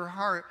 at the pure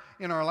heart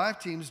in our Life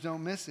Teams.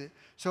 Don't miss it.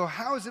 So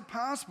how is it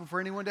possible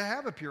for anyone to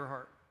have a pure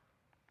heart?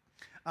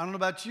 I don't know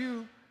about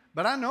you,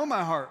 but I know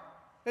my heart.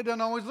 It doesn't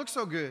always look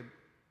so good.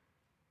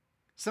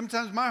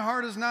 Sometimes my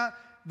heart is not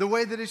the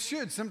way that it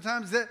should.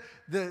 Sometimes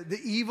the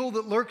evil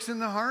that lurks in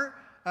the heart,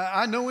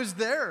 I know is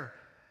there.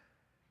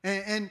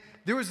 And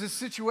there was a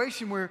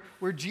situation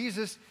where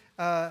Jesus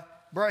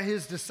brought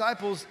his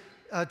disciples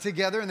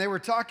together, and they were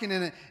talking,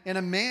 and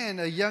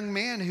a young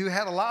man who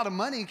had a lot of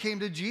money came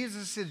to Jesus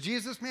and said,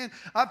 Jesus, man,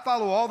 I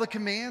follow all the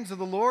commands of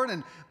the Lord,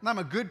 and I'm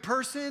a good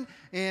person,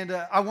 and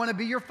I want to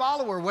be your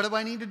follower. What do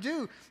I need to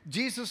do?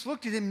 Jesus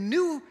looked at him,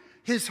 knew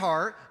his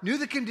heart, knew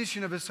the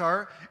condition of his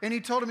heart, and he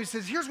told him, he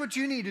says, here's what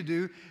you need to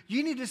do.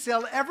 You need to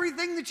sell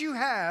everything that you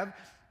have,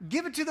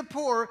 give it to the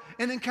poor,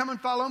 and then come and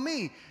follow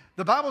me.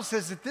 The Bible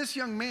says that this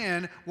young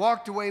man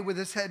walked away with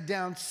his head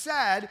down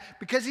sad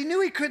because he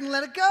knew he couldn't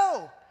let it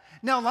go.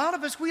 Now, a lot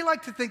of us, we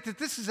like to think that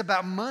this is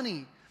about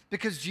money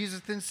because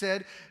Jesus then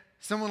said,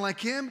 someone like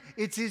him,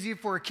 it's easier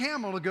for a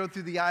camel to go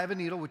through the eye of a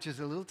needle, which is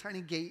a little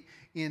tiny gate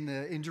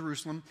in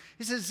Jerusalem.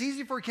 He says it's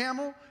easier for a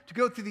camel to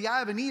go through the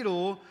eye of a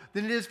needle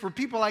than it is for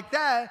people like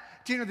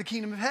that to enter the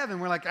kingdom of heaven.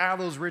 We're like,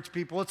 those rich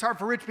people. It's hard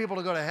for rich people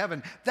to go to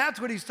heaven. That's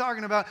what he's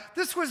talking about.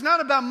 This was not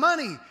about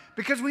money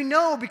because we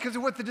know because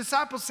of what the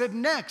disciples said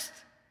next.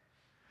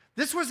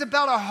 This was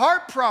about a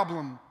heart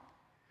problem.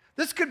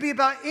 This could be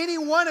about any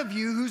one of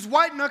you who's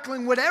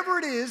white-knuckling whatever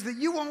it is that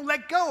you won't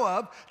let go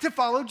of to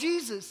follow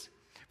Jesus.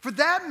 For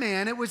that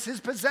man, it was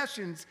his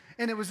possessions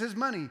and it was his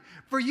money.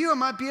 For you, it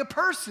might be a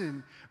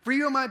person. For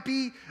you, it might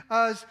be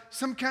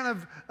some kind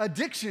of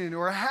addiction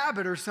or a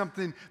habit or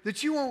something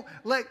that you won't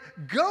let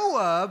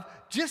go of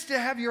just to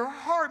have your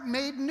heart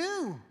made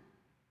new.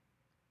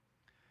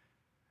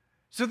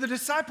 So the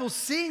disciples,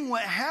 seeing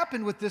what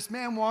happened with this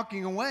man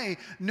walking away,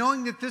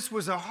 knowing that this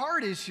was a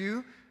heart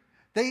issue,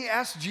 they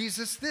asked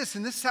Jesus this,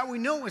 and this is how we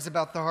know it was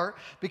about the heart,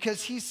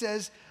 because he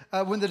says,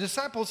 when the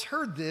disciples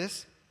heard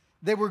this,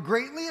 they were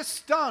greatly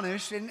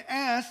astonished and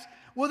asked,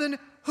 well then,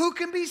 who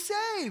can be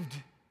saved?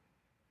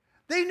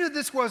 They knew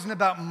this wasn't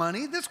about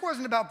money. This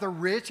wasn't about the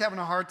rich having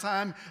a hard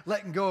time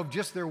letting go of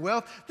just their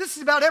wealth. This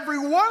is about every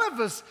one of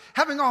us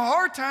having a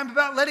hard time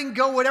about letting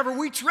go whatever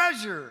we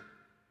treasure.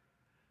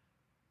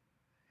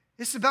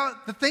 It's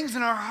about the things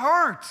in our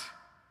heart.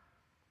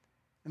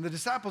 And the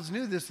disciples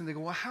knew this, and they go,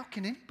 well, how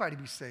can anybody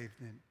be saved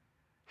then?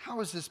 How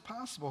is this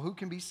possible? Who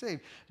can be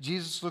saved?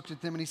 Jesus looked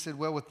at them and he said,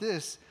 well, with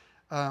this,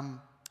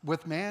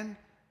 with man,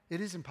 it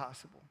is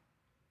impossible.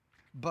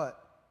 But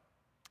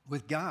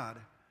with God,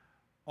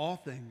 all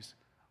things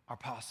are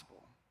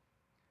possible.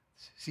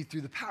 See,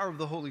 through the power of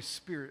the Holy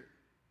Spirit,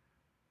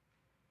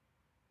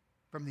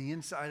 from the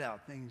inside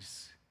out,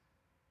 things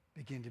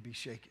begin to be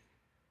shaken.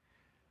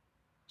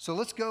 So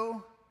let's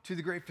go to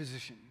the great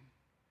physician.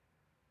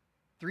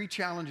 3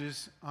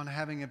 challenges on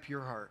having a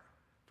pure heart.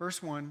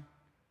 First one,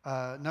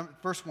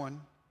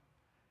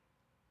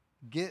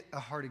 get a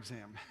heart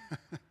exam.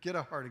 Get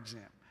a heart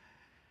exam.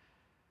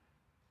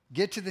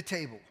 Get to the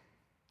table.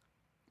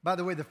 By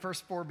the way, the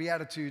first 4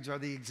 Beatitudes are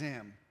the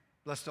exam.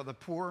 Blessed are the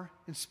poor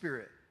in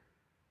spirit,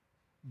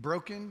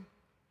 broken,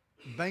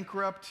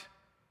 bankrupt,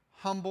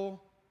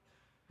 humble,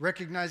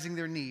 recognizing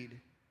their need.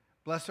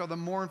 Blessed are the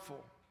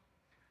mournful,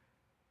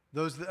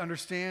 those that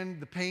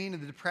understand the pain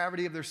and the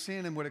depravity of their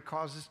sin and what it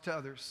causes to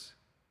others.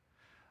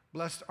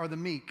 Blessed are the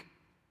meek.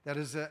 That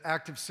is an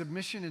act of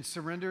submission and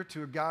surrender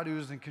to a God who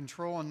is in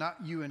control and not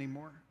you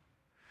anymore.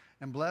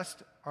 And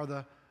blessed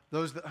are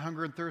those that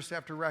hunger and thirst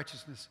after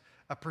righteousness,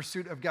 a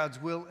pursuit of God's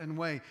will and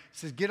way. It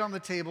says, get on the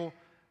table,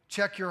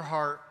 check your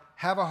heart,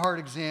 have a heart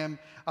exam.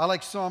 I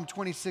like Psalm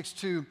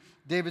 26:2.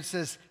 David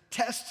says,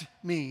 test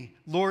me,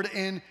 Lord,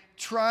 and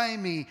try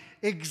me.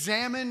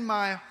 Examine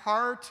my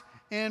heart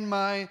and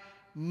my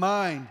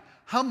mind.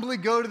 Humbly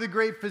go to the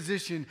great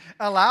physician.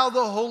 Allow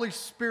the Holy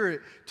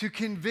Spirit to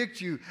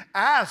convict you.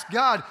 Ask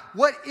God,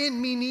 what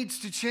in me needs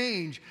to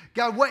change?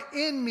 God, what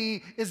in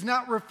me is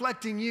not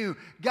reflecting you?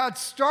 God,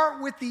 start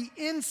with the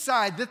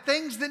inside, the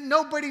things that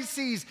nobody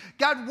sees.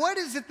 God, what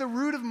is at the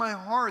root of my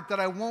heart that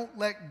I won't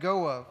let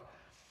go of?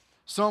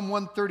 Psalm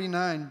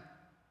 139.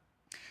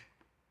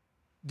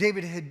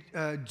 David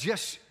had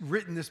just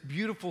written this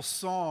beautiful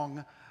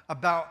song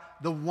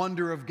about the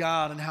wonder of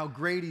God and how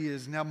great he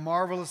is and how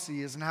marvelous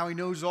he is and how he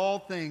knows all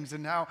things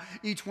and how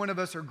each one of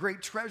us are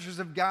great treasures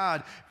of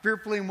God,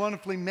 fearfully and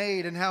wonderfully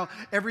made, and how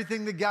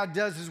everything that God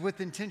does is with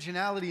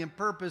intentionality and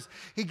purpose.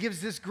 He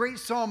gives this great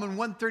psalm in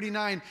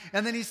 139,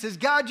 and then he says,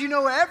 God, you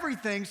know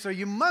everything, so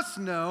you must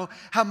know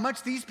how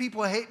much these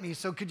people hate me.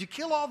 So could you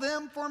kill all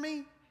them for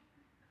me?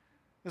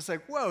 It's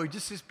like, whoa,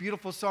 just this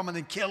beautiful psalm, and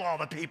then kill all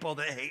the people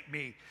that hate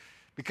me,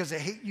 because I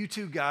hate you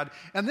too, God.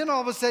 And then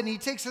all of a sudden he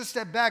takes a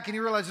step back and he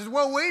realizes,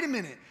 well, wait a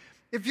minute.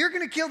 If you're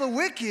going to kill the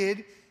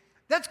wicked,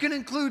 that's going to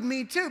include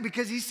me too,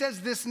 because he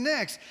says this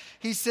next.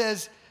 He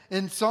says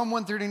in Psalm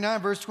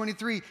 139, verse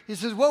 23, he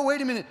says, well,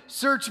 wait a minute.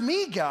 Search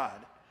me, God.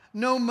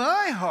 Know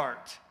my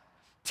heart.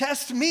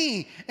 Test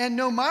me and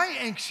know my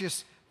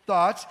anxious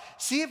thoughts.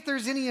 See if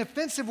there's any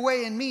offensive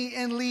way in me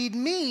and lead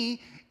me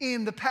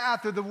in the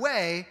path or the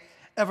way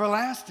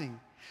everlasting.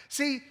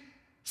 See,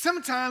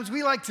 sometimes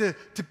we like to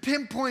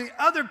pinpoint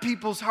other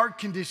people's heart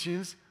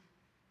conditions,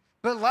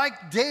 but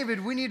like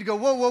David, we need to go,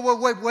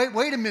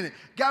 wait a minute.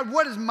 God,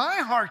 what is my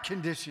heart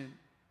condition?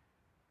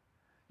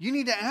 You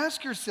need to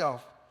ask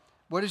yourself,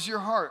 What is your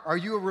heart? Are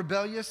you a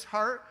rebellious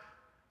heart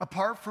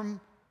apart from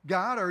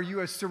God? Or are you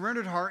a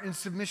surrendered heart in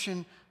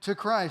submission to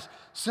Christ?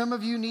 Some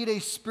of you need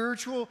a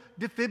spiritual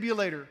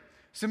defibrillator.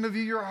 Some of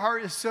you, your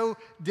heart is so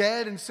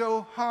dead and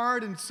so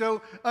hard and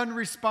so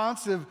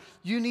unresponsive.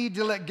 You need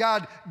to let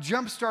God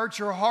jumpstart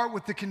your heart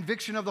with the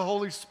conviction of the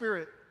Holy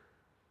Spirit.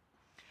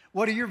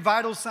 What are your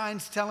vital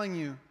signs telling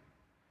you?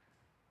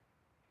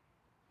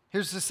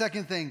 Here's the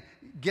second thing.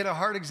 Get a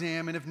heart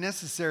exam, and if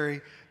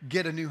necessary,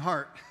 get a new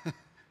heart.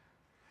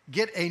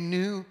 Get a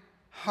new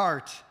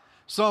heart.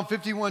 Psalm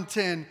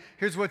 51:10,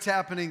 here's what's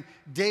happening.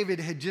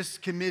 David had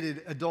just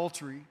committed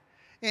adultery.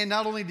 And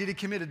not only did he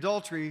commit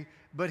adultery,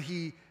 but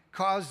he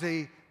caused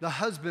the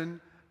husband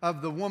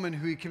of the woman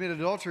who he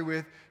committed adultery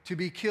with to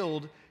be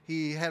killed.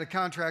 He had a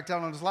contract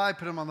out on his life,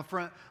 put him on the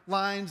front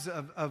lines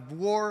of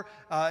war,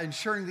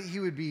 ensuring that he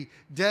would be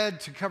dead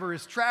to cover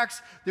his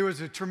tracks. There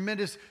was a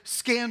tremendous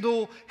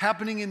scandal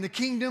happening in the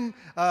kingdom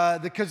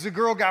because the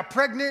girl got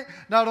pregnant.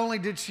 Not only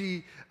did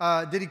he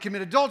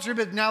commit adultery,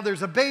 but now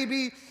there's a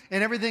baby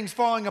and everything's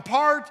falling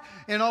apart.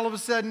 And all of a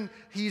sudden,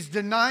 he's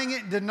denying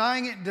it.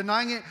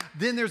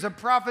 Then there's a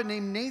prophet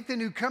named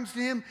Nathan who comes to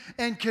him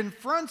and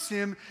confronts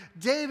him.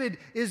 David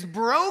is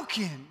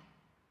broken.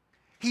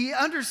 He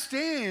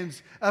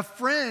understands a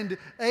friend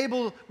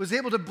was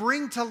able to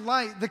bring to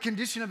light the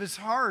condition of his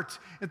heart.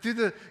 And through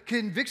the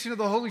conviction of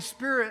the Holy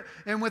Spirit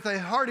and with a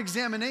heart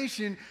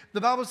examination,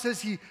 the Bible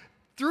says he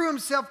threw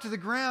himself to the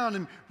ground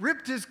and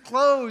ripped his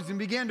clothes and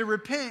began to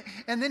repent.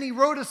 And then he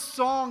wrote a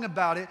song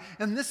about it.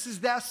 And this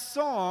is that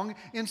song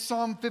in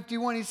Psalm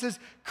 51. He says,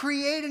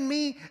 "Create in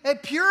me a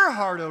pure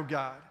heart, O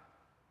God,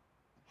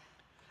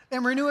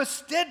 and renew a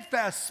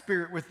steadfast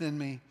spirit within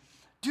me.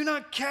 Do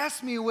not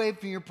cast me away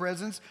from your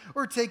presence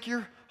or take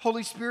your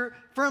Holy Spirit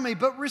from me,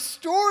 but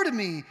restore to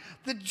me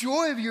the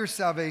joy of your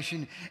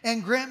salvation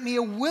and grant me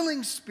a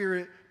willing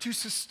spirit to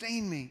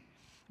sustain me."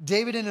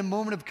 David, in a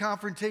moment of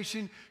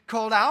confrontation,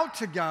 called out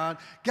to God,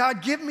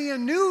 "God, give me a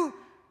new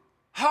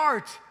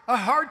heart, a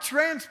heart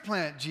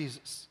transplant,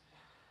 Jesus."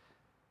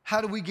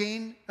 How do we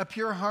gain a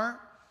pure heart?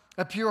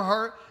 A pure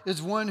heart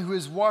is one who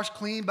is washed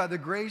clean by the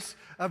grace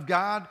of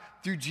God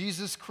through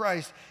Jesus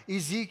Christ.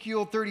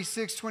 Ezekiel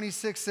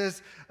 36:26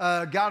 says,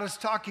 God is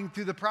talking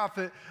through the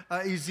prophet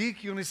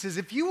Ezekiel, and he says,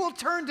 "If you will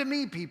turn to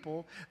me,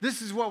 people,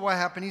 this is what will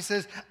happen." He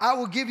says, "I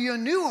will give you a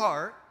new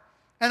heart,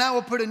 and I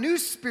will put a new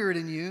spirit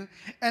in you,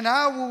 and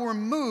I will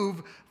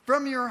remove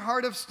from your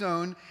heart of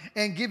stone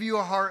and give you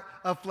a heart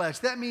of flesh."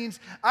 That means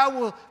I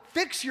will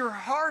fix your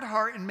hard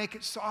heart and make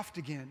it soft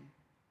again.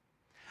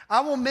 I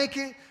will make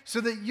it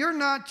so that you're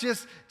not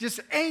just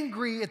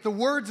angry at the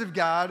words of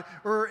God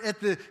or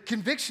at the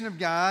conviction of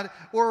God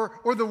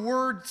or the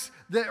words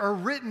that are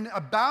written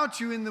about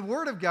you in the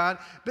Word of God,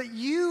 but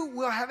you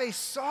will have a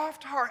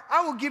soft heart.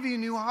 I will give you a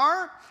new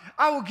heart.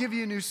 I will give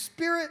you a new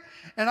spirit,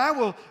 and I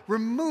will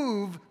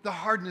remove the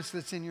hardness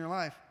that's in your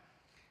life.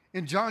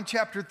 In John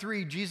chapter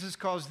 3, Jesus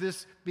calls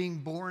this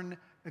being born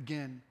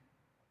again.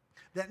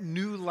 That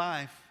new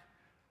life,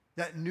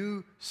 that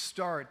new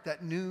start,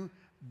 that new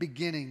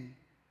beginning.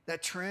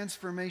 That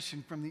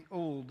transformation from the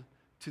old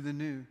to the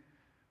new.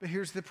 But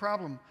here's the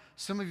problem.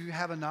 Some of you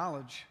have a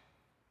knowledge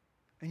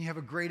and you have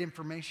a great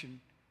information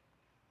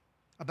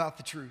about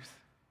the truth.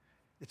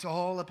 It's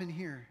all up in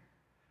here,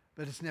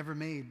 but it's never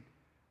made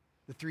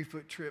the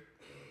 3-foot trip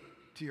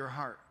to your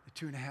heart, the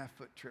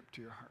 2.5-foot trip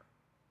to your heart.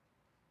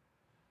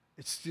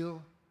 It's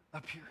still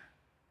up here.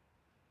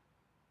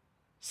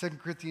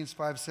 2 Corinthians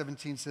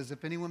 5:17 says,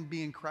 "If anyone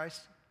be in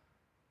Christ,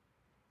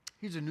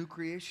 he's a new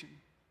creation.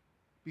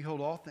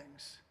 Behold, all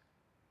things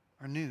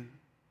are new.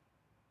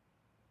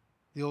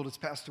 The old has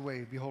passed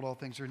away. Behold, all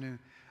things are new."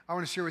 I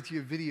want to share with you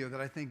a video that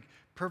I think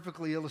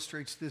perfectly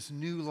illustrates this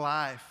new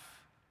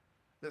life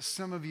that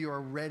some of you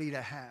are ready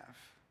to have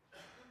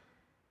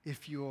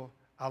if you'll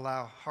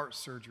allow heart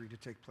surgery to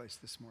take place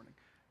this morning.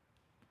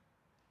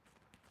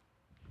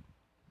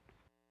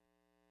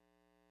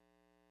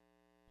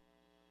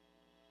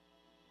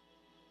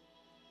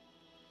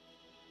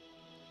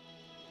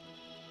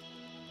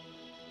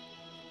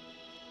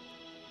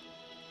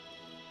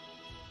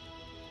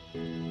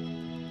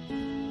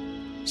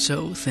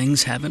 So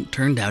things haven't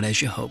turned out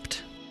as you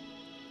hoped.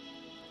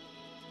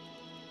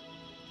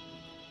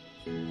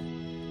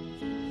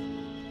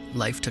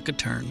 Life took a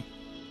turn.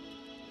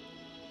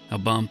 A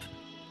bump.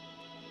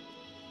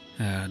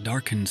 A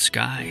darkened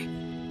sky.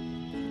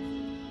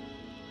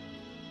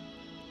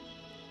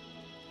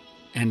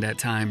 And at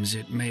times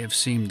it may have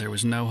seemed there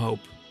was no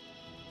hope.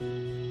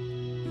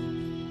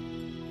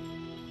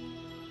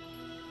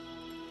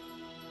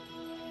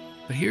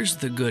 But here's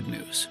the good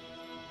news.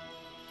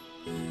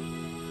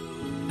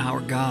 Our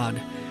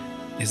God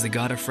is the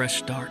God of fresh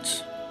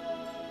starts.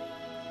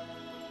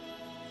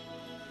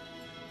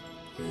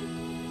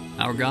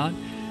 Our God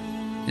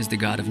is the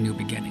God of new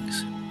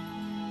beginnings.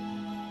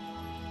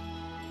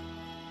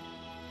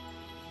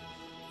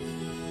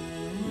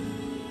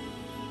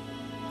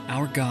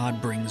 Our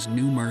God brings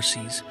new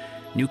mercies,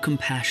 new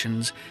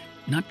compassions,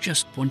 not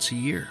just once a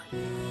year,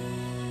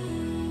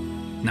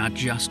 not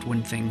just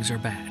when things are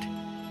bad.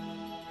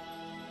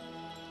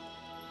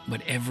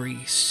 but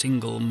every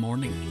single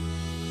morning.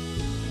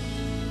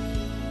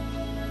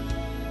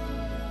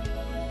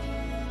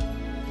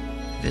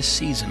 This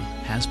season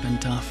has been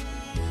tough.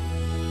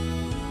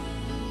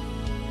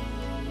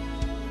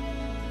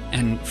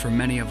 And for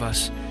many of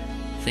us,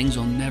 things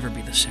will never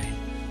be the same.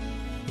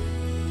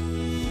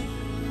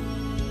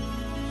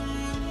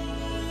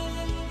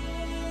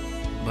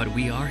 But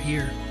we are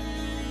here,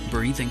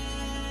 breathing,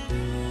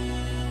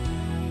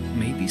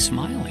 maybe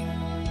smiling,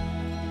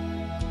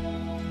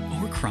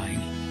 or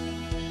crying,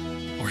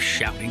 or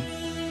shouting,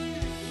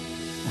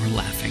 or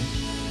laughing.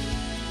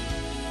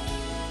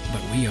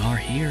 But we are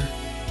here,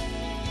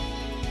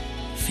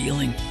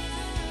 feeling,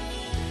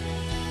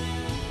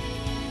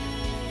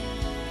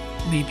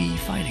 maybe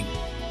fighting,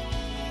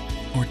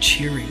 or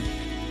cheering,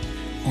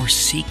 or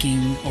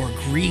seeking, or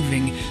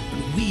grieving,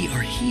 but we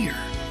are here,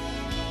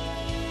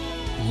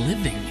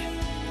 living.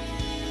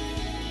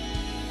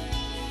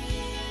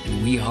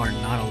 And we are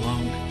not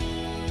alone.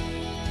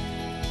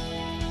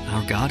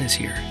 Our God is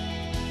here.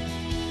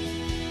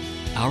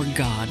 Our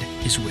God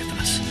is with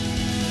us.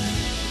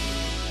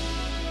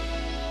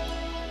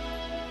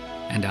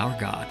 And our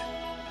God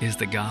is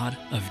the God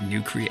of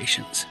new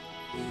creations.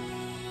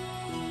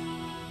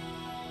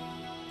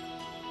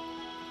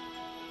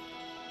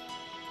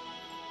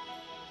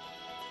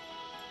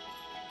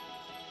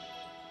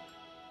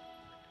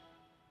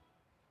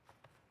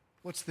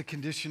 What's the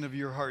condition of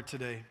your heart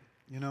today?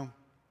 You know,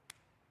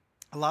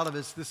 a lot of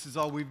us, this is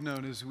all we've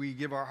known, is we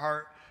give our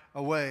heart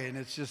away and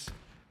it's just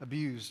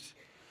abused,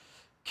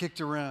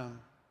 kicked around,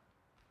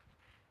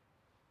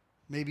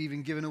 maybe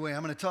even given away.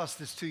 I'm going to toss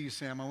this to you,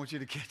 Sam. I want you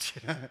to catch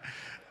it.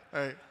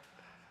 All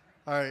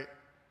right.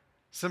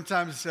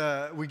 Sometimes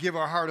we give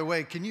our heart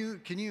away. Can you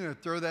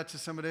throw that to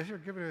somebody?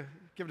 Here, give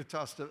it a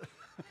toss to.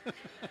 Hey,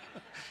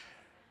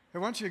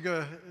 why don't you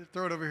go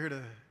throw it over here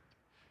to.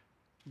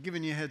 I'm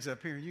giving you a heads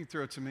up here. You can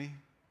throw it to me.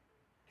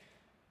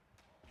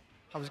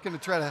 I was going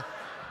to try to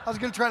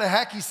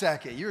hacky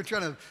sack it. You were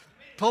trying to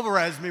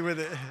pulverize me with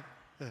it.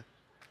 All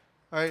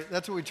right,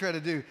 that's what we try to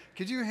do.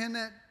 Could you hand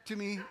that to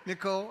me,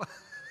 Nicole?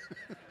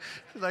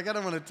 Like, I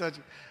don't want to touch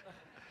it.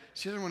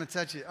 She doesn't want to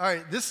touch it. All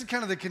right, this is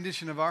kind of the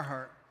condition of our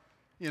heart.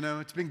 You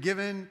know, it's been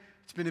given,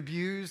 it's been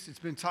abused, it's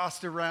been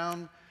tossed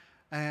around,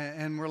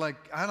 and we're like,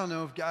 I don't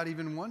know if God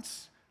even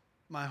wants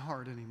my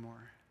heart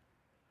anymore.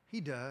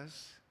 He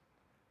does.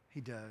 He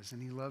does,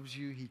 and He loves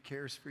you. He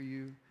cares for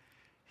you.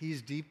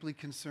 He's deeply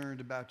concerned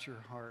about your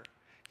heart.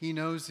 He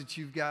knows that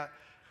you've got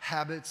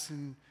habits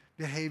and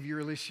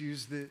behavioral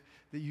issues that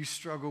you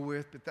struggle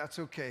with, but that's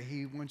okay.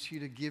 He wants you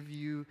to give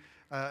you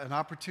an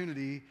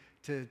opportunity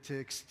to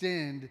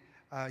extend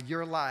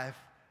your life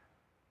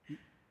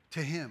to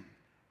Him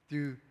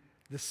through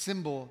the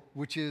symbol,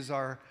 which is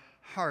our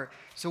heart.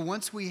 So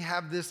once we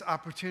have this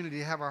opportunity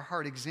to have our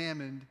heart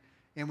examined,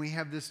 and we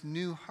have this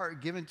new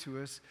heart given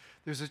to us,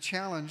 there's a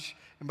challenge.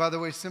 And by the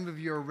way, some of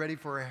you are ready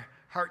for a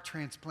heart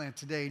transplant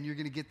today, and you're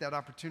going to get that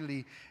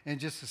opportunity in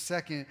just a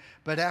second.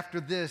 But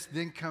after this,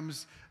 then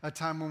comes a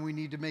time when we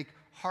need to make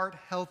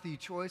heart-healthy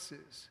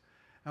choices,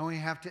 and we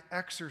have to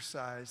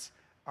exercise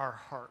our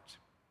heart.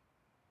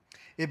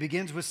 It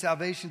begins with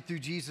salvation through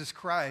Jesus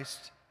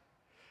Christ.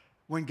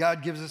 When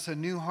God gives us a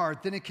new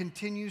heart, then it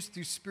continues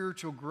through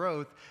spiritual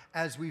growth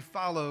as we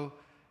follow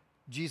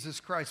Jesus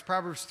Christ.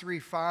 Proverbs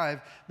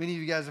 3:5, many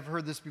of you guys have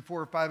heard this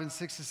before, 5 and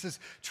 6, it says,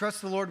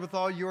 trust the Lord with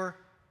all your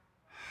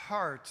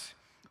heart.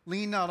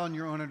 Lean not on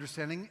your own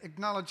understanding.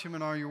 Acknowledge Him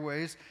in all your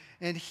ways,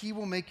 and He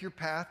will make your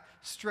path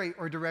straight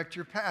or direct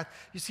your path.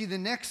 You see, the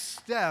next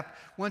step,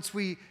 once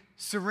we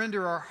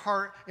surrender our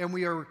heart and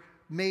we are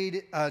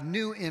made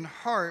new in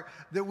heart,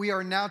 that we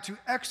are now to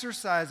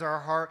exercise our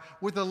heart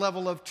with a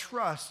level of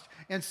trust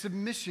and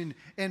submission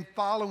and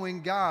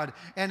following God.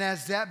 And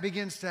as that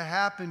begins to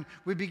happen,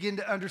 we begin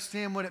to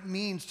understand what it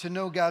means to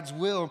know God's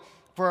will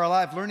for our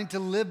life. Learning to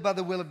live by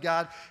the will of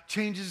God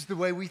changes the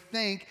way we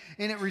think,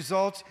 and it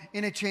results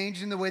in a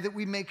change in the way that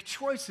we make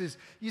choices.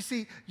 You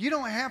see, you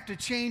don't have to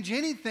change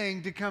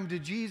anything to come to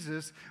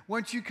Jesus.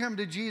 Once you come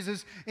to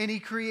Jesus and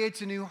He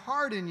creates a new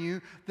heart in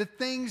you, the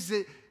things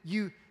that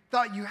you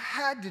thought you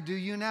had to do,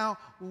 you now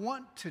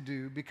want to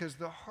do because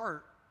the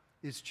heart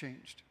is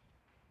changed.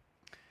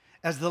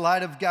 As the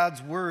light of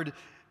God's Word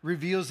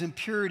reveals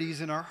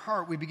impurities in our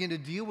heart, we begin to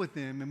deal with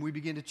them and we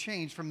begin to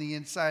change from the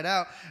inside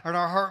out, and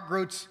our heart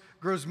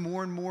grows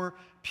more and more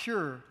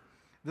pure.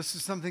 This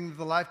is something that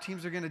the life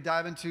teams are going to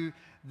dive into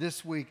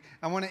this week.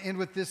 I want to end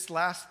with this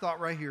last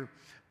thought right here.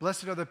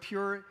 Blessed are the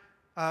pure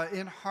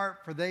in heart,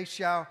 for they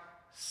shall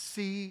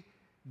see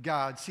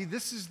God. See,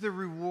 this is the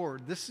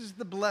reward. This is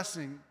the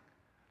blessing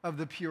of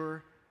the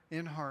pure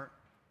in heart,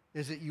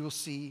 is that you will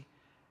see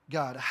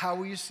God. How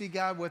will you see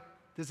God? What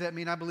does that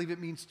mean? I believe it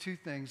means two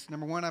things.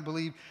 Number one, I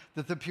believe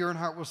that the pure in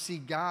heart will see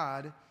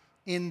God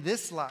in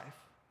this life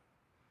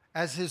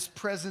as His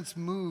presence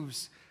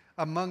moves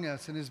among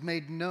us and is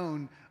made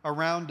known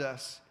around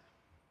us.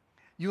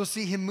 You'll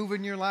see him move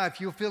in your life.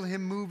 You'll feel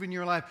him move in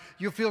your life.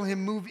 You'll feel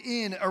him move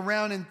in,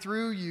 around, and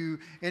through you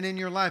and in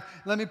your life.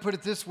 Let me put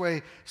it this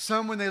way.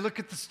 Some, when they look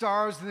at the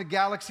stars and the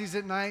galaxies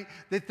at night,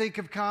 they think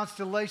of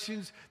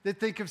constellations. They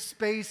think of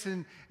space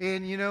and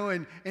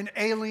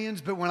aliens.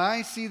 But when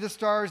I see the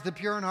stars, the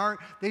pure in heart,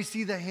 they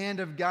see the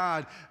hand of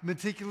God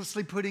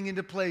meticulously putting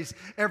into place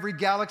every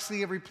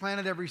galaxy, every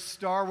planet, every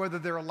star, whether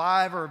they're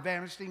alive or a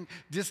vanishing,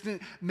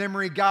 distant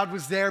memory. God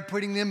was there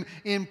putting them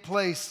in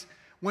place.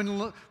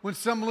 When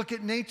some look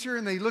at nature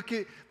and they look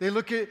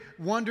at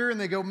wonder and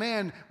they go,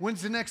 man,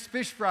 when's the next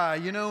fish fry?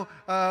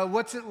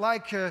 What's it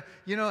like?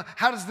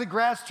 How does the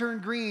grass turn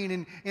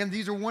green? And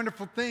these are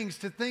wonderful things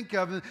to think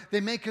of. And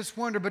they make us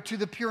wonder. But to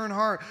the pure in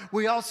heart,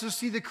 we also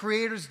see the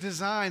Creator's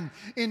design,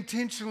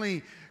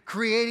 intentionally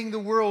creating the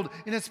world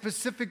in a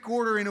specific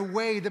order, in a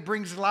way that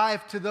brings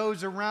life to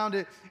those around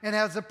it and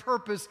has a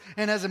purpose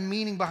and has a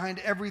meaning behind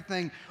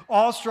everything,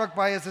 all struck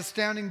by His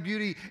astounding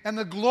beauty and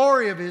the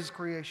glory of His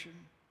creation.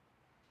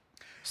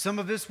 Some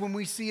of us, when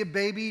we see a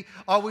baby,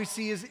 all we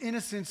see is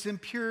innocence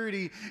and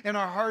purity, and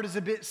our heart is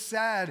a bit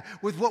sad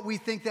with what we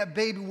think that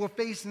baby will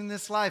face in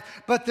this life.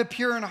 But the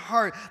pure in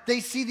heart, they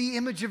see the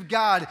image of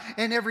God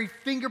in every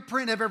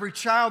fingerprint of every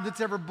child that's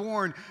ever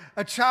born,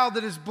 a child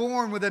that is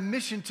born with a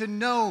mission to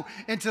know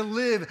and to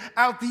live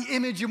out the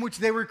image in which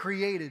they were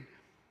created.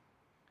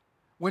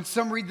 When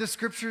some read the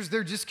scriptures,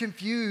 they're just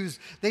confused.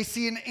 They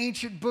see an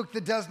ancient book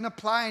that doesn't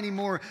apply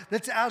anymore,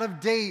 that's out of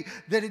date,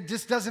 that it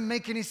just doesn't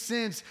make any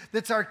sense,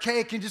 that's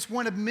archaic and just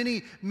one of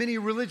many, many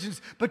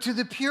religions. But to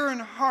the pure in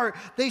heart,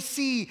 they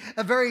see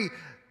a very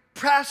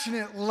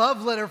passionate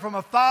love letter from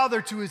a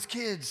father to his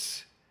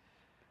kids.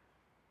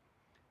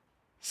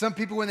 Some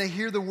people, when they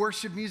hear the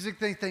worship music,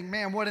 they think,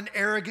 man, what an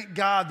arrogant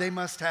God they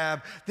must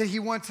have, that He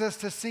wants us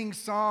to sing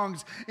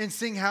songs and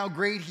sing how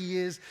great He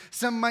is.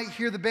 Some might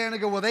hear the band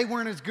and go, well, they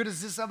weren't as good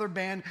as this other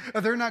band, or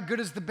they're not good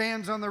as the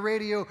bands on the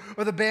radio,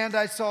 or the band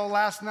I saw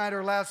last night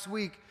or last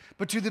week.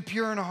 But to the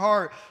pure in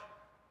heart,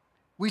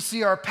 we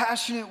see our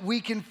passionate,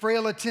 weak, and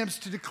frail attempts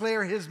to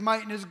declare His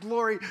might and His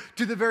glory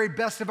to the very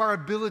best of our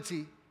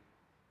ability.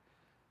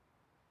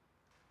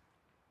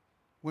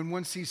 When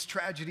one sees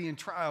tragedy and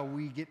trial,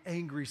 we get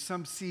angry.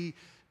 Some see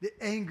the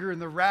anger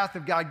and the wrath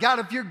of God. God,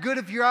 if you're good,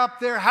 if you're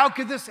up there, how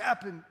could this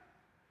happen?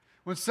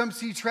 When some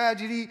see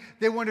tragedy,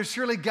 they wonder,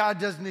 surely God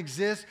doesn't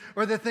exist,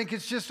 or they think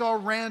it's just all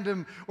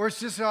random, or it's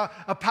just a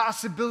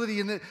possibility,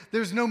 and that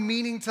there's no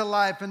meaning to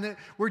life, and that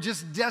we're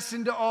just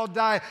destined to all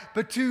die.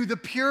 But to the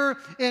pure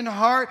in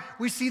heart,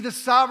 we see the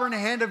sovereign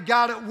hand of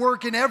God at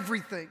work in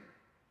everything.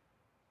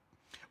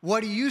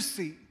 What do you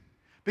see?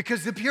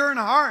 Because the pure in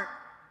heart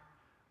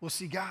will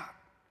see God.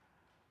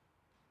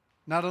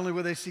 Not only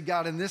will they see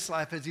God in this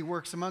life as He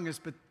works among us,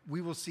 but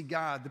we will see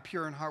God, the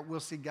pure in heart will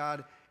see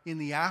God in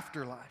the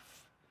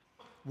afterlife,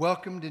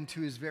 welcomed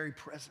into His very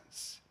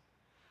presence.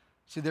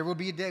 So there will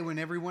be a day when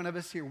every one of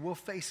us here will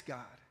face God.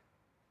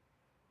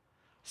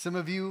 Some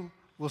of you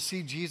will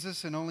see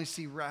Jesus and only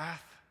see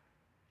wrath.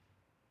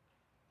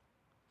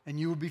 And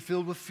you will be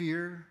filled with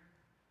fear,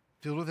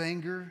 filled with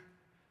anger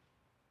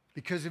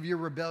because of your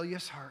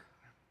rebellious heart.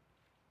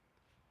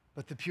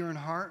 But the pure in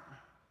heart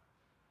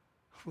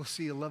will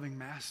see a loving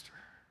Master.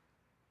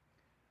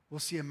 We'll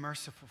see a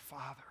merciful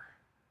Father.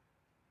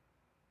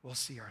 We'll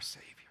see our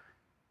Savior.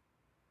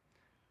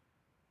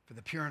 For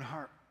the pure in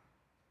heart,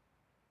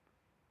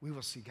 we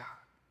will see God.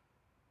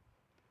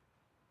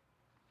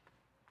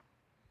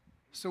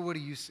 So what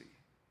do you see?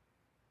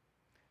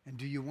 And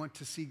do you want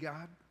to see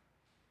God?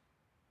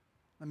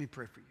 Let me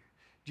pray for you.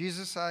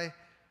 Jesus, I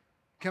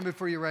come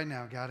before you right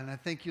now, God, and I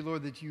thank you,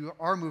 Lord, that you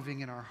are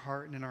moving in our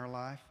heart and in our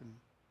life. And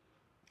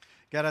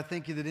God, I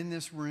thank you that in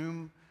this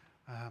room,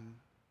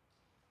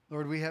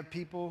 Lord, we have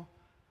people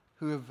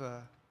who've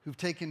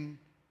taken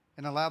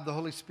and allowed the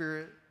Holy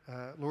Spirit,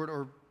 Lord,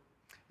 or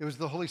it was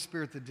the Holy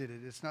Spirit that did it.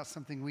 It's not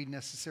something we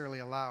necessarily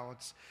allow.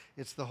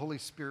 It's the Holy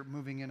Spirit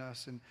moving in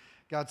us. And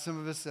God, some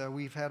of us,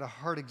 we've had a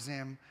heart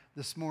exam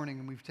this morning,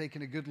 and we've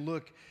taken a good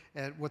look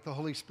at what the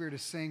Holy Spirit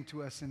is saying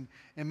to us. And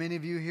many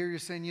of you here, you're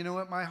saying, you know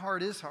what, my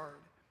heart is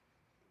hard.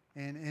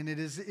 And it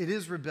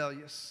is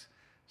rebellious.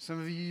 Some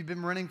of you, you've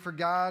been running from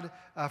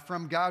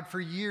God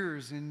for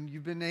years, and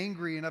you've been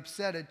angry and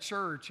upset at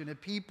church and at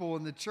people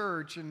in the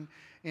church, and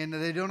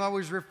they don't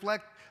always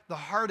reflect the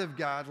heart of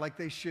God like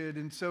they should,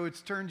 and so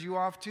it's turned you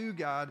off to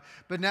God.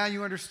 But now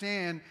you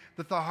understand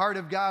that the heart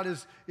of God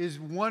is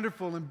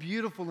wonderful and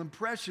beautiful and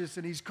precious,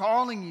 and He's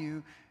calling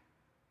you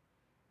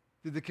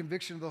through the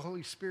conviction of the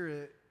Holy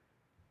Spirit,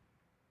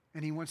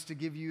 and He wants to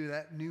give you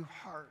that new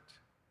heart.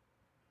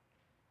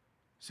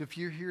 So if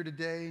you're here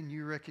today and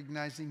you're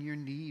recognizing your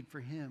need for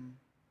Him,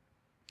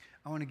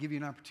 I want to give you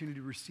an opportunity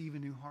to receive a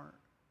new heart.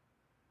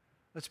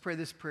 Let's pray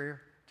this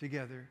prayer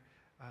together.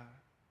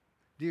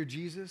 Dear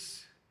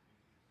Jesus,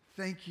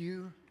 thank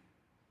you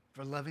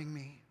for loving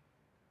me.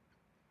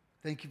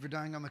 Thank you for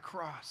dying on the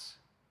cross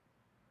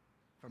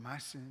for my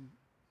sin.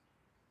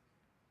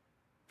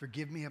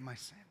 Forgive me of my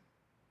sin.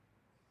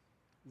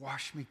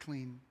 Wash me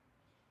clean.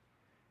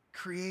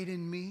 Create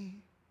in me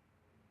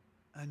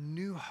a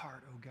new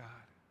heart, O God.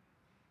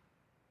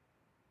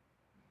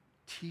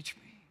 teach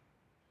me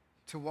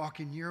to walk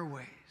in your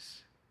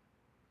ways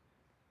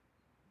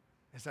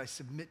as I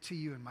submit to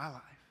you in my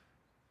life.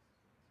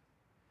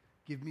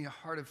 Give me a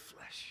heart of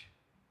flesh.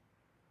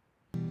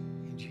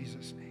 In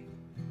Jesus' name,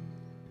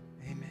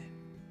 amen.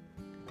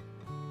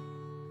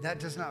 That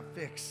does not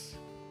fix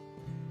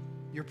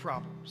your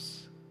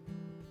problems.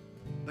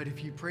 But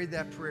if you prayed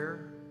that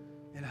prayer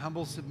in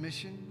humble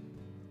submission,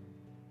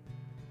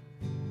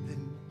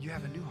 then you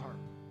have a new heart,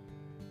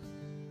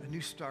 a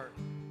new start,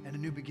 and a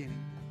new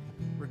beginning,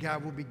 where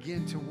God will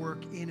begin to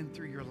work in and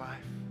through your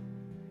life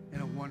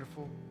in a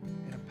wonderful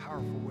and a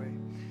powerful way.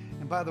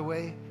 And by the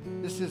way,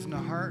 this isn't a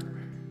heart,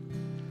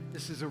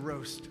 this is a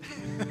roast.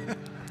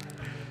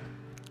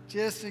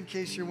 Just in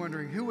case you're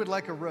wondering, who would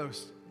like a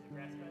roast?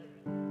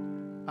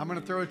 I'm going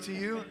to throw it to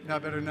you. No, I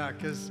better not,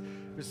 because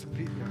there's some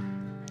people.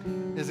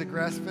 Is it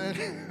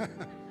grass-fed?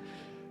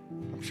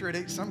 I'm sure it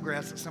ate some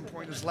grass at some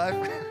point in its life.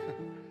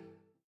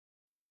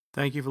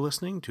 Thank you for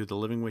listening to the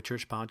Living Way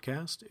Church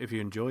podcast. If you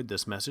enjoyed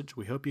this message,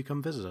 we hope you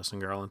come visit us in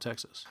Garland,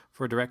 Texas.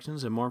 For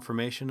directions and more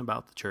information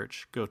about the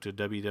church, go to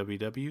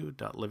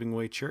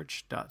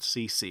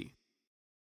www.livingwaychurch.cc.